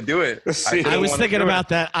didn't want to do it. I was thinking about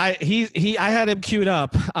that. I had him queued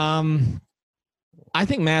up. I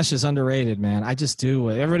think Mash is underrated, man. I just do.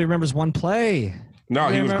 Everybody remembers one play. No,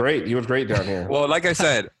 he was great. He was great down here. Well, like I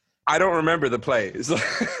said, I don't remember the plays.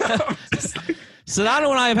 Sedano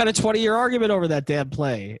and I have had a 20-year argument over that damn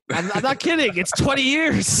play. I'm not kidding. It's 20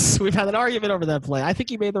 years. We've had an argument over that play. I think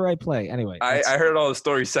he made the right play. Anyway. I heard all the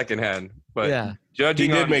stories secondhand. But yeah. He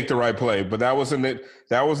did make the right play, but that was in the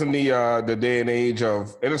day and age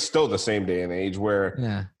of, and it's still the same day and age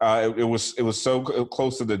where it was so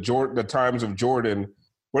close to the times of Jordan,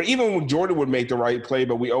 where even when Jordan would make the right play,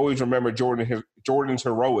 but we always remember Jordan's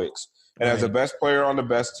heroics. And as the best player on the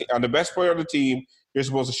best player on the team, you're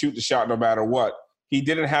supposed to shoot the shot no matter what. He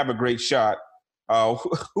didn't have a great shot.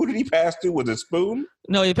 Who did he pass to? Was it Spoon?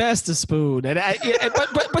 No, he passed to Spoon.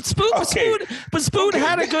 But Spoon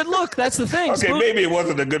had a good look. That's the thing. Okay, maybe it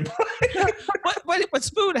wasn't a good play. but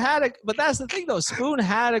Spoon had but that's the thing though. Spoon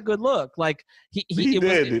had a good look. Like he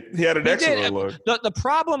did. He had an excellent look. The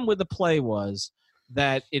problem with the play was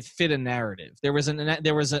that it fit a narrative. There was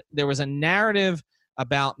a narrative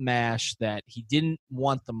about Mash that he didn't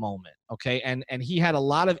want the moment. Okay, and he had a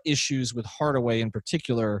lot of issues with Hardaway in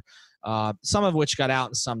particular. Some of which got out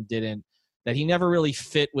and some didn't, that he never really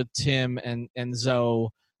fit with Tim and Zoe,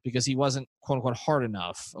 because he wasn't quote unquote hard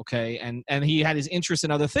enough. Okay. And he had his interest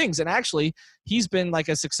in other things. And actually he's been like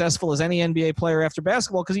as successful as any NBA player after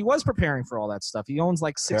basketball because he was preparing for all that stuff. He owns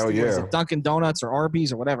like 60 what is it, Dunkin' Donuts or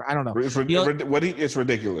Arby's or whatever. I don't know. It's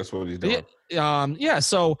ridiculous what he's doing. Yeah.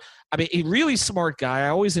 So, I mean, a really smart guy. I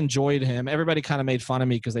always enjoyed him. Everybody kind of made fun of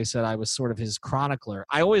me because they said I was sort of his chronicler.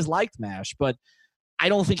 I always liked MASH, but I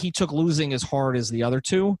don't think he took losing as hard as the other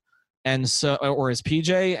two. And so, or as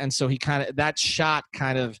PJ, and so he kind of that shot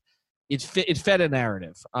kind of it fed a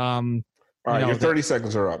narrative. All right, your 30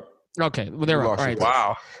 seconds are up. Okay, well they're up. All right,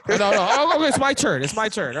 wow. No. Oh, it's my turn. It's my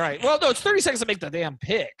turn. All right. Well, no, it's 30 seconds to make the damn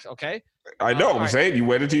pick. Okay. I know. I'm saying you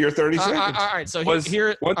waited to your 30 seconds. All right. So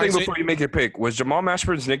here, one thing before you make your pick was Jamal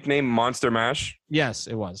Mashford's nickname Monster Mash. Yes,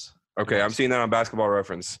 it was. Okay, I'm seeing that on Basketball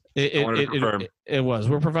Reference. It was.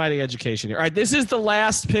 We're providing education here. All right, this is the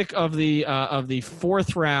last pick of the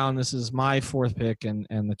fourth round. This is my fourth pick and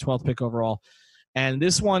the 12th pick overall. And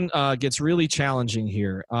this one gets really challenging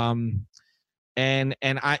here. And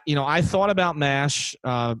I thought about MASH,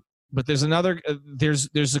 but there's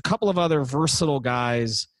a couple of other versatile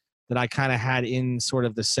guys that I kind of had in sort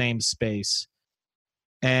of the same space.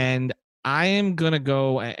 And I am going to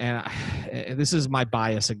go, and this is my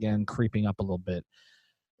bias again, creeping up a little bit,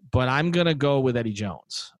 but I'm going to go with Eddie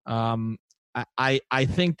Jones. I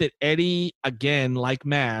think that Eddie, again, like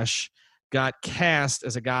MASH, got cast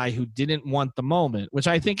as a guy who didn't want the moment, which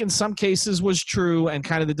I think in some cases was true, and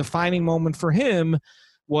kind of the defining moment for him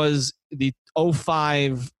was the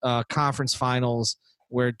 2005 conference finals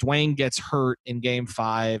where Dwayne gets hurt in game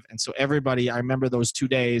 5. And so I remember those 2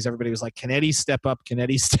 days, everybody was like, can Eddie step up? Can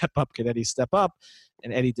Eddie step up? Can Eddie step up?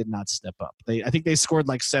 And Eddie did not step up. I think they scored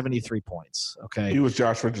like 73 points. Okay. He was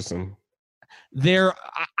Josh Richardson.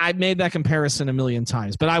 I made that comparison a million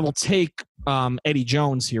times, but I will take Eddie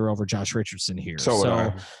Jones here over Josh Richardson here.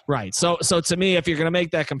 So right. So to me, if you're going to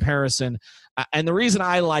make that comparison, and the reason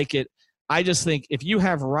I like it, I just think if you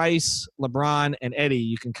have Rice, LeBron, and Eddie,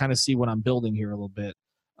 you can kind of see what I'm building here a little bit.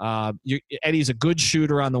 Eddie's a good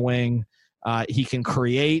shooter on the wing. He can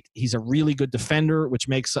create. He's a really good defender, which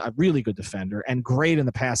makes a really good defender, and great in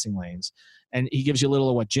the passing lanes. And he gives you a little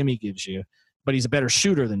of what Jimmy gives you, but he's a better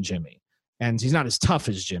shooter than Jimmy. And he's not as tough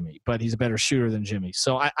as Jimmy, but he's a better shooter than Jimmy.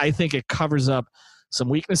 So I think it covers up some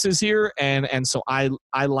weaknesses here, and so I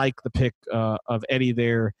like the pick of Eddie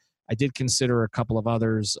there. I did consider a couple of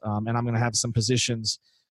others, and I'm going to have some positions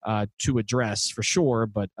to address for sure,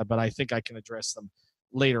 but I think I can address them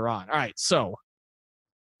later on. All right, so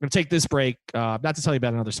I'm going to take this break, not to tell you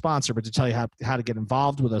about another sponsor, but to tell you how to get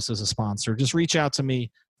involved with us as a sponsor. Just reach out to me,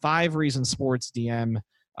 5 Reasons Sports DM,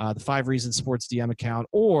 the 5 Reasons Sports DM account,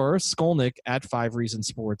 or Skolnick at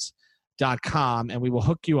 5reasonsports.com, and we will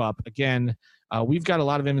hook you up. Again, we've got a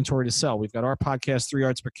lot of inventory to sell. We've got our podcast, 3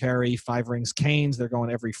 Yards Per Carry, 5 Rings Canes. They're going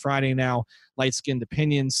every Friday now. Light Skinned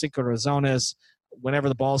Opinions, Cinco Razones. Whenever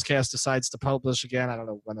the Balls Cast decides to publish again, I don't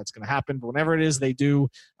know when that's going to happen, but whenever it is, they do.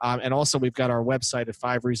 And also, we've got our website at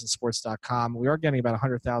 5reasonsports.com. We are getting about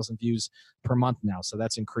 100,000 views per month now, so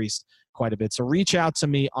that's increased quite a bit. So reach out to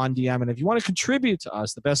me on DM, and if you want to contribute to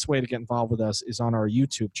us, the best way to get involved with us is on our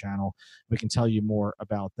YouTube channel. We can tell you more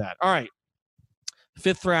about that. All right,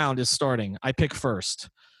 5th round is starting. I pick first.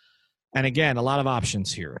 And again, a lot of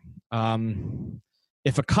options here.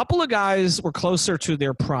 If a couple of guys were closer to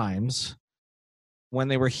their primes when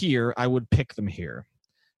they were here, I would pick them here,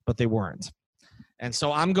 but they weren't. And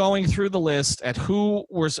so I'm going through the list at who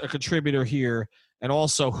was a contributor here and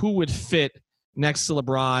also who would fit next to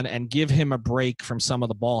LeBron and give him a break from some of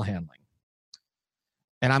the ball handling.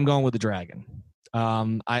 And I'm going with the Dragon.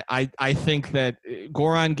 I think that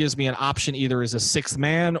Goran gives me an option either as a 6th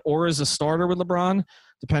man or as a starter with LeBron,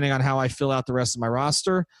 depending on how I fill out the rest of my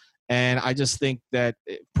roster. And I just think that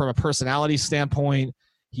from a personality standpoint,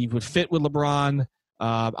 he would fit with LeBron.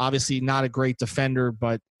 Obviously not a great defender,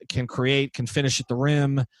 but can create, can finish at the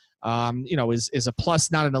rim. Is a plus,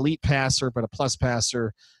 not an elite passer, but a plus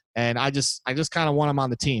passer. And I just kind of want him on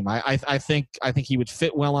the team. I think he would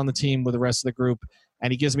fit well on the team with the rest of the group.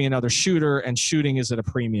 And he gives me another shooter, and shooting is at a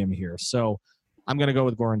premium here. So I'm going to go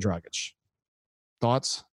with Goran Dragic.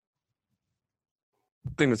 Thoughts? I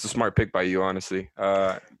think that's a smart pick by you, honestly.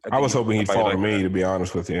 I was hoping he'd fall to me, to be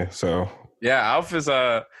honest with you. So yeah, Alf is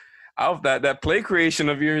Alf, that play creation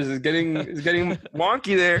of yours is getting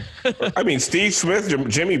wonky there. I mean, Steve Smith,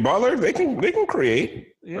 Jimmy Butler, they can create.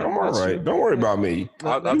 Yeah, I'm all right. Don't worry about me.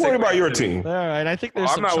 I'll worry about your team. All right. I think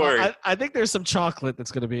there's I'm not worried. I think there's some chocolate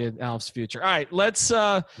that's going to be in Alf's future. All right. Let's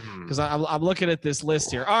because I'm looking at this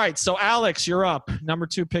list here. All right. So Alex, you're up. Number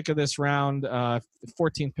 2 pick of this round,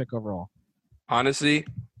 14th pick overall. Honestly,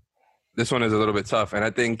 This one is a little bit tough, and I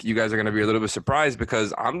think you guys are going to be a little bit surprised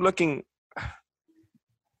because I'm looking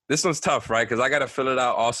 – this one's tough, right? Because I got to fill it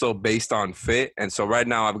out also based on fit. And so right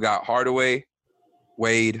now I've got Hardaway,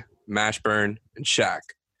 Wade, Mashburn, and Shaq.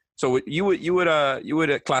 So you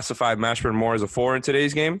would classify Mashburn more as a 4 in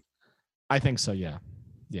today's game? I think so, yeah.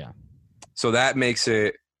 Yeah. So that makes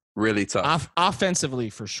it really tough. Offensively,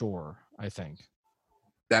 for sure, I think.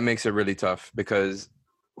 That makes it really tough because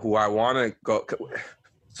who I want to go –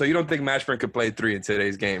 so you don't think Mashburn could play 3 in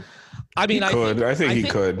today's game? I mean, I think he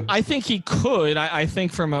could. I think he could. I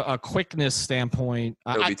think from a quickness standpoint,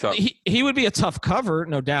 it would be tough. He would be a tough cover,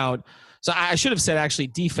 no doubt. So I should have said actually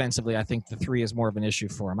defensively, I think the 3 is more of an issue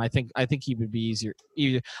for him. I think he would be easier.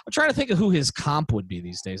 I'm trying to think of who his comp would be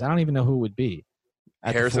these days. I don't even know who it would be.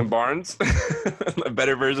 Harrison Barnes, a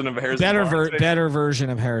better version of Harrison. Better version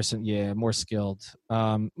of Harrison. Yeah, more skilled.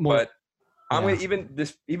 But I'm gonna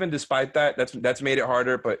even despite that, that's made it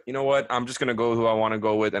harder. But you know what? I'm just gonna go with who I want to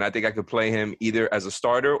go with, and I think I could play him either as a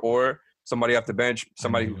starter or somebody off the bench,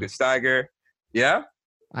 somebody who could stagger. Yeah,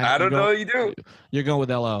 I don't know. You do. You're going with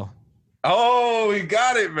LO. Oh, you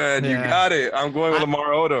got it, man. Yeah. You got it. I'm going with Lamar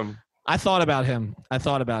Odom. I thought about him. I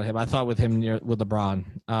thought with him with LeBron.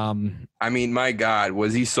 I mean, my God,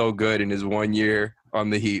 was he so good in his 1 year on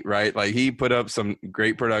the Heat, right? Like, he put up some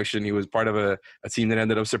great production. He was part of a team that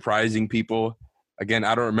ended up surprising people. Again,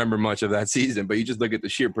 I don't remember much of that season, but you just look at the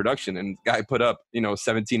sheer production, and the guy put up,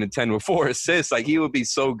 17 and 10 with 4 assists. Like, he would be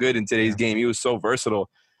so good in today's game. He was so versatile,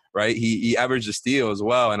 right? He averaged a steal as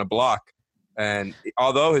well and a block. And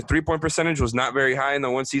although his three-point percentage was not very high in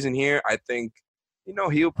the one season here, I think,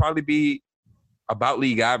 he'll probably be about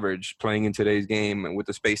league average playing in today's game and with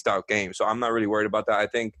the spaced-out game. So I'm not really worried about that. I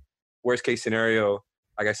think worst-case scenario,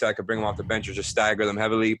 like I said, I could bring him off the bench or just stagger them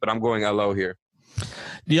heavily, but I'm going LO here.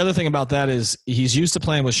 The other thing about that is he's used to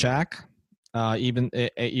playing with Shaq, even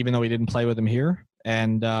though he didn't play with him here,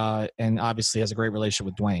 and obviously has a great relationship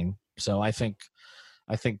with Dwayne. So I think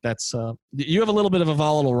that's you have a little bit of a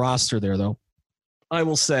volatile roster there, though. I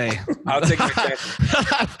will say. I'll take my chance.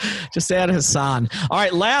 Just add Hassan. All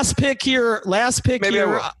right, last pick here. Last pick Maybe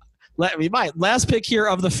here. Last pick here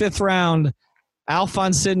of the 5th round.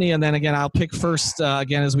 Alphonse Sidney, and then again, I'll pick first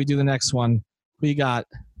again as we do the next one. Who you got?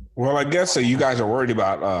 Well, I guess you guys are worried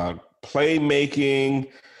about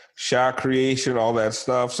playmaking, shot creation, all that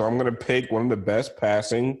stuff. So I'm going to pick one of the best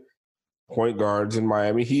passing point guards in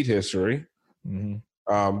Miami Heat history.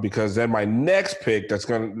 Mm-hmm. Because then my next pick, that's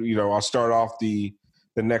going to, I'll start off the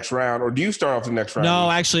next round. Or do you start off the next round?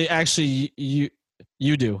 No, actually,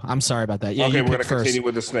 you do. I'm sorry about that. Yeah, okay, we're going to continue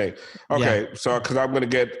with the snake. Okay, yeah. So because I'm going to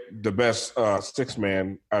get the best 6th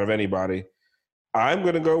man out of anybody, I'm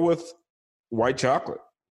going to go with White Chocolate.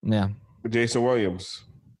 Yeah. Jason Williams.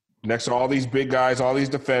 Next to all these big guys, all these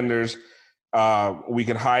defenders, we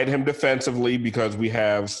can hide him defensively because we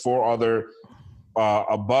have 4 other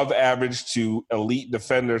above average to elite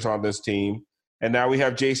defenders on this team. And now we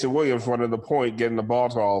have Jason Williams running the point, getting the ball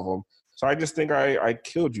to all of them. So I just think I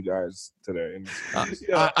killed you guys today. I'm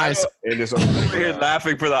here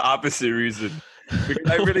laughing for the opposite reason.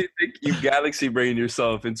 Because I really think you galaxy brained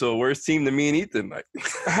yourself into a worse team than me and Ethan. Like,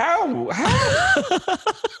 how?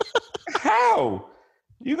 How?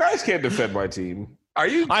 You guys can't defend my team. Are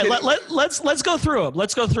you? All right, let's go through them.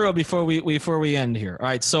 Let's go through them before we end here. All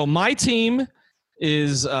right. So my team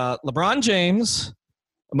is LeBron James.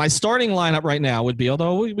 My starting lineup right now would be,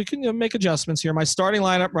 although we can make adjustments here, my starting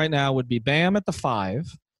lineup right now would be Bam at the 5, a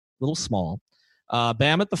little small.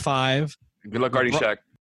 Bam at the 5. Good luck, Artie Shaq.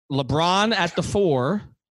 LeBron at the 4.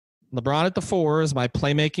 LeBron at the 4 is my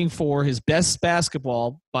playmaking 4. His best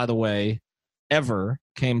basketball, by the way, ever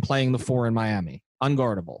came playing the 4 in Miami.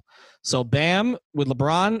 Unguardable. So Bam with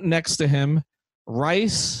LeBron next to him,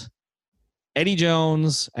 Rice, Eddie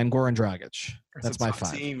Jones, and Goran Dragic. That's my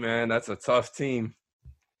 5. Team, man. That's a tough team.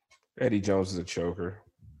 Eddie Jones is a choker.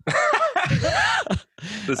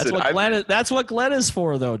 Listen, that's what Glenn is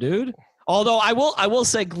for, though, dude. Although I will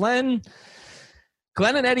say Glenn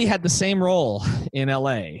and Eddie had the same role in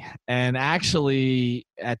LA, and actually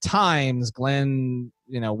at times Glenn,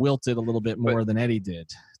 wilted a little bit more than Eddie did,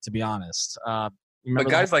 to be honest. But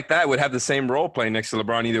guys like that would have the same role playing next to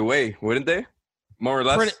LeBron either way, wouldn't they? More or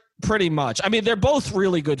less. Pretty much. I mean, they're both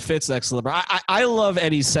really good fits next to LeBron. I love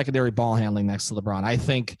Eddie's secondary ball handling next to LeBron. I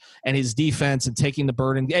think, and his defense and taking the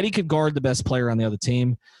burden. Eddie could guard the best player on the other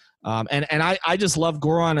team. And I just love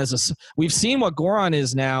Goran we've seen what Goran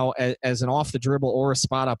is now as an off the dribble or a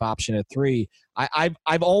spot up option at 3.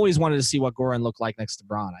 I've always wanted to see what Goran looked like next to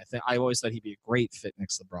Bron. I always thought he'd be a great fit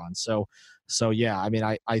next to Bron. So yeah, I mean,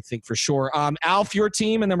 I think for sure. Alf, your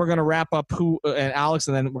team, and then we're going to wrap up and Alex,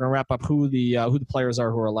 and then we're going to wrap up who the players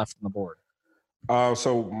are who are left on the board.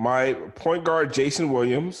 So my point guard, Jason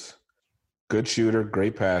Williams, good shooter,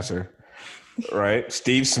 great passer, right?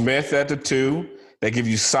 Steve Smith at the 2. They give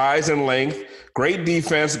you size and length, great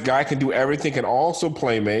defense. Guy can do everything, can also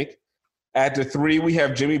play make. At the 3, we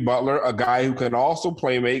have Jimmy Butler, a guy who can also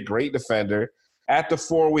play make, great defender. At the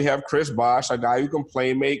 4, we have Chris Bosh, a guy who can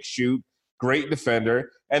play make, shoot, great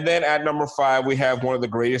defender. And then at number 5, we have the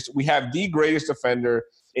greatest defender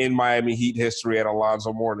in Miami Heat history at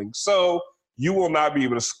Alonzo Mourning. So you will not be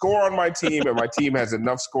able to score on my team, and my team has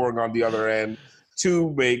enough scoring on the other end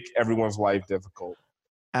to make everyone's life difficult.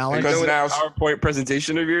 Alex, because now PowerPoint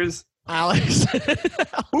presentation of yours, Alex,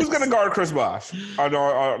 who's going to guard Chris Bosh on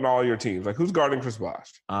all your teams? Like, who's guarding Chris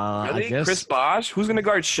Bosh? Really? I guess Chris Bosh. Who's going to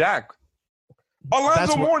guard Shaq?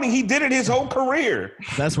 Alonzo Mourning, he did it his whole career.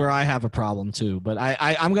 That's where I have a problem too. But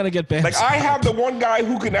I'm going to get back. Like, I have the one guy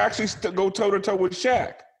who can actually go toe to toe with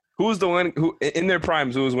Shaq. Who's the one who in their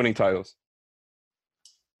primes? Who was winning titles?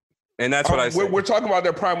 And that's what I said. We're talking about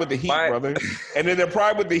their prime with the Heat, brother. And in their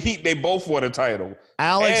prime with the Heat, they both won a title.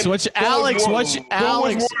 Alex, what you got?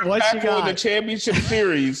 In the championship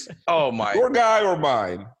series? Oh my! Your guy or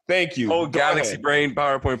mine? Thank you. Oh, Galaxy Brain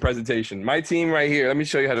PowerPoint presentation. My team right here. Let me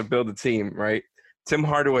show you how to build a team. Right, Tim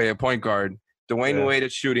Hardaway at point guard, Dwayne Wade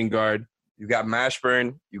at shooting guard. You got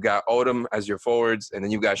Mashburn, you got Odom as your forwards, and then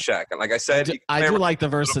you got Shaq. And like I said, I do like the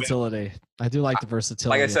versatility.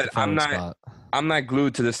 Like I said, I'm not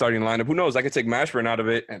glued to the starting lineup. Who knows? I could take Mashburn out of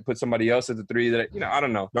it and put somebody else at the 3 that, I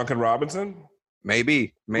don't know. Duncan Robinson?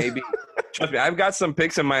 Maybe. Trust me, I've got some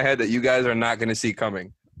picks in my head that you guys are not going to see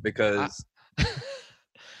coming because. All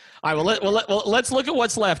right, well, let's look at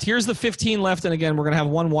what's left. Here's the 15 left, and again, we're going to have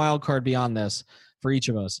one wild card beyond this for each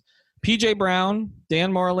of us. P.J. Brown,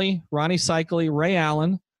 Dan Marley, Ronnie Cycli, Ray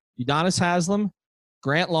Allen, Udonis Haslem,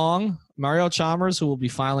 Grant Long, Mario Chalmers, who will be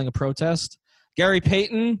filing a protest, Gary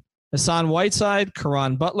Payton, Hassan Whiteside,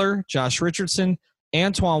 Caron Butler, Josh Richardson,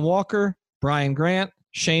 Antoine Walker, Brian Grant,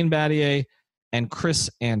 Shane Battier, and Chris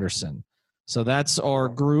Anderson. So that's our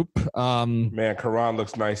group. Man, Caron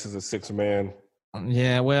looks nice as a 6-man.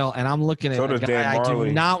 Yeah, well, and I'm looking at a guy I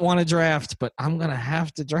do not want to draft, but I'm going to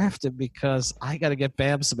have to draft him because I got to get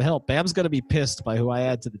Bam some help. Bam's going to be pissed by who I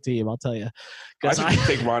add to the team, I'll tell you. I should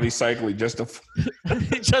take Ronnie Cycli just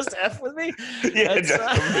to just F with me? Yeah,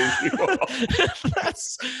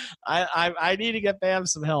 I need to get Bam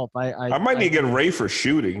some help. I might need to get Ray for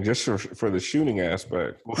shooting, just for the shooting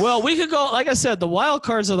aspect. Well, we could go, like I said, the wild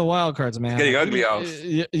cards are the wild cards, man. Getting ugly out.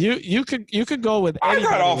 You could go with anybody. I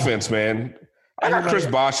got offense, man. I got Chris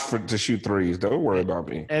Bosh to shoot threes. Don't worry about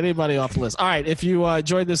me. Anybody off the list. All right, if you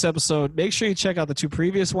enjoyed this episode, make sure you check out the 2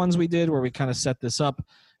 previous ones we did where we kind of set this up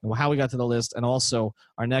and how we got to the list. And also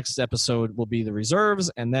our next episode will be the reserves,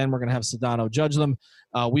 and then we're going to have Sedano judge them.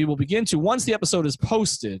 We will begin to, once the episode is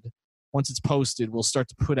posted, we'll start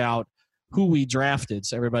to put out who we drafted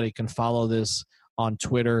so everybody can follow this on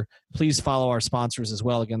Twitter. Please follow our sponsors as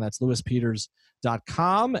well. Again, that's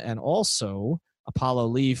lewispeters.com and also Apollo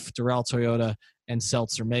Leaf, Doral Toyota, and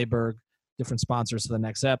Seltzer Mayberg, different sponsors for the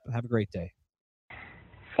next ep. Have a great day.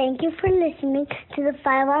 Thank you for listening to the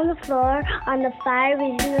 5 on the Floor on the 5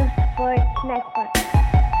 Regional Sports Network.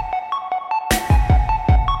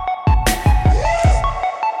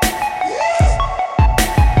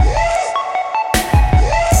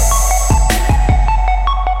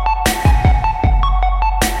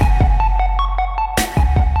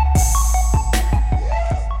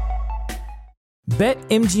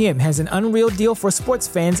 BetMGM has an unreal deal for sports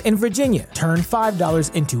fans in Virginia. Turn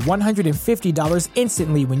 $5 into $150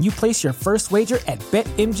 instantly when you place your first wager at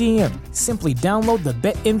BetMGM. Simply download the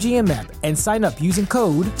BetMGM app and sign up using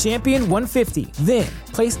code Champion150. Then,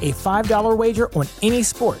 place a $5 wager on any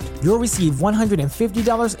sport. You'll receive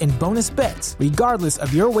 $150 in bonus bets, regardless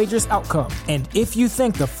of your wager's outcome. And if you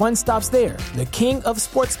think the fun stops there, the king of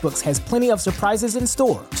sportsbooks has plenty of surprises in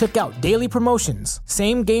store. Check out daily promotions,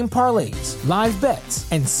 same-game parlays, live bets,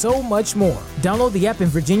 and so much more. Download the app in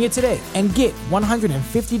Virginia today and get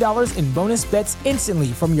 $150 in bonus bets instantly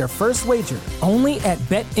from your first wager. Only at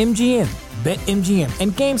BetMGM. BetMGM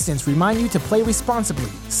and GameSense remind you to play responsibly.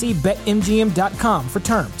 See BetMGM.com for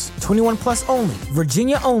terms. 21 plus only.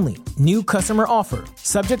 Virginia only. New customer offer.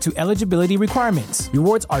 Subject to eligibility requirements.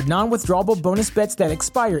 Rewards are non-withdrawable bonus bets that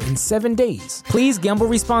expire in 7 days. Please gamble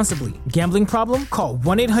responsibly. Gambling problem? Call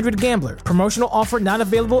 1-800-GAMBLER. Promotional offer not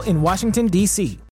available in Washington, D.C.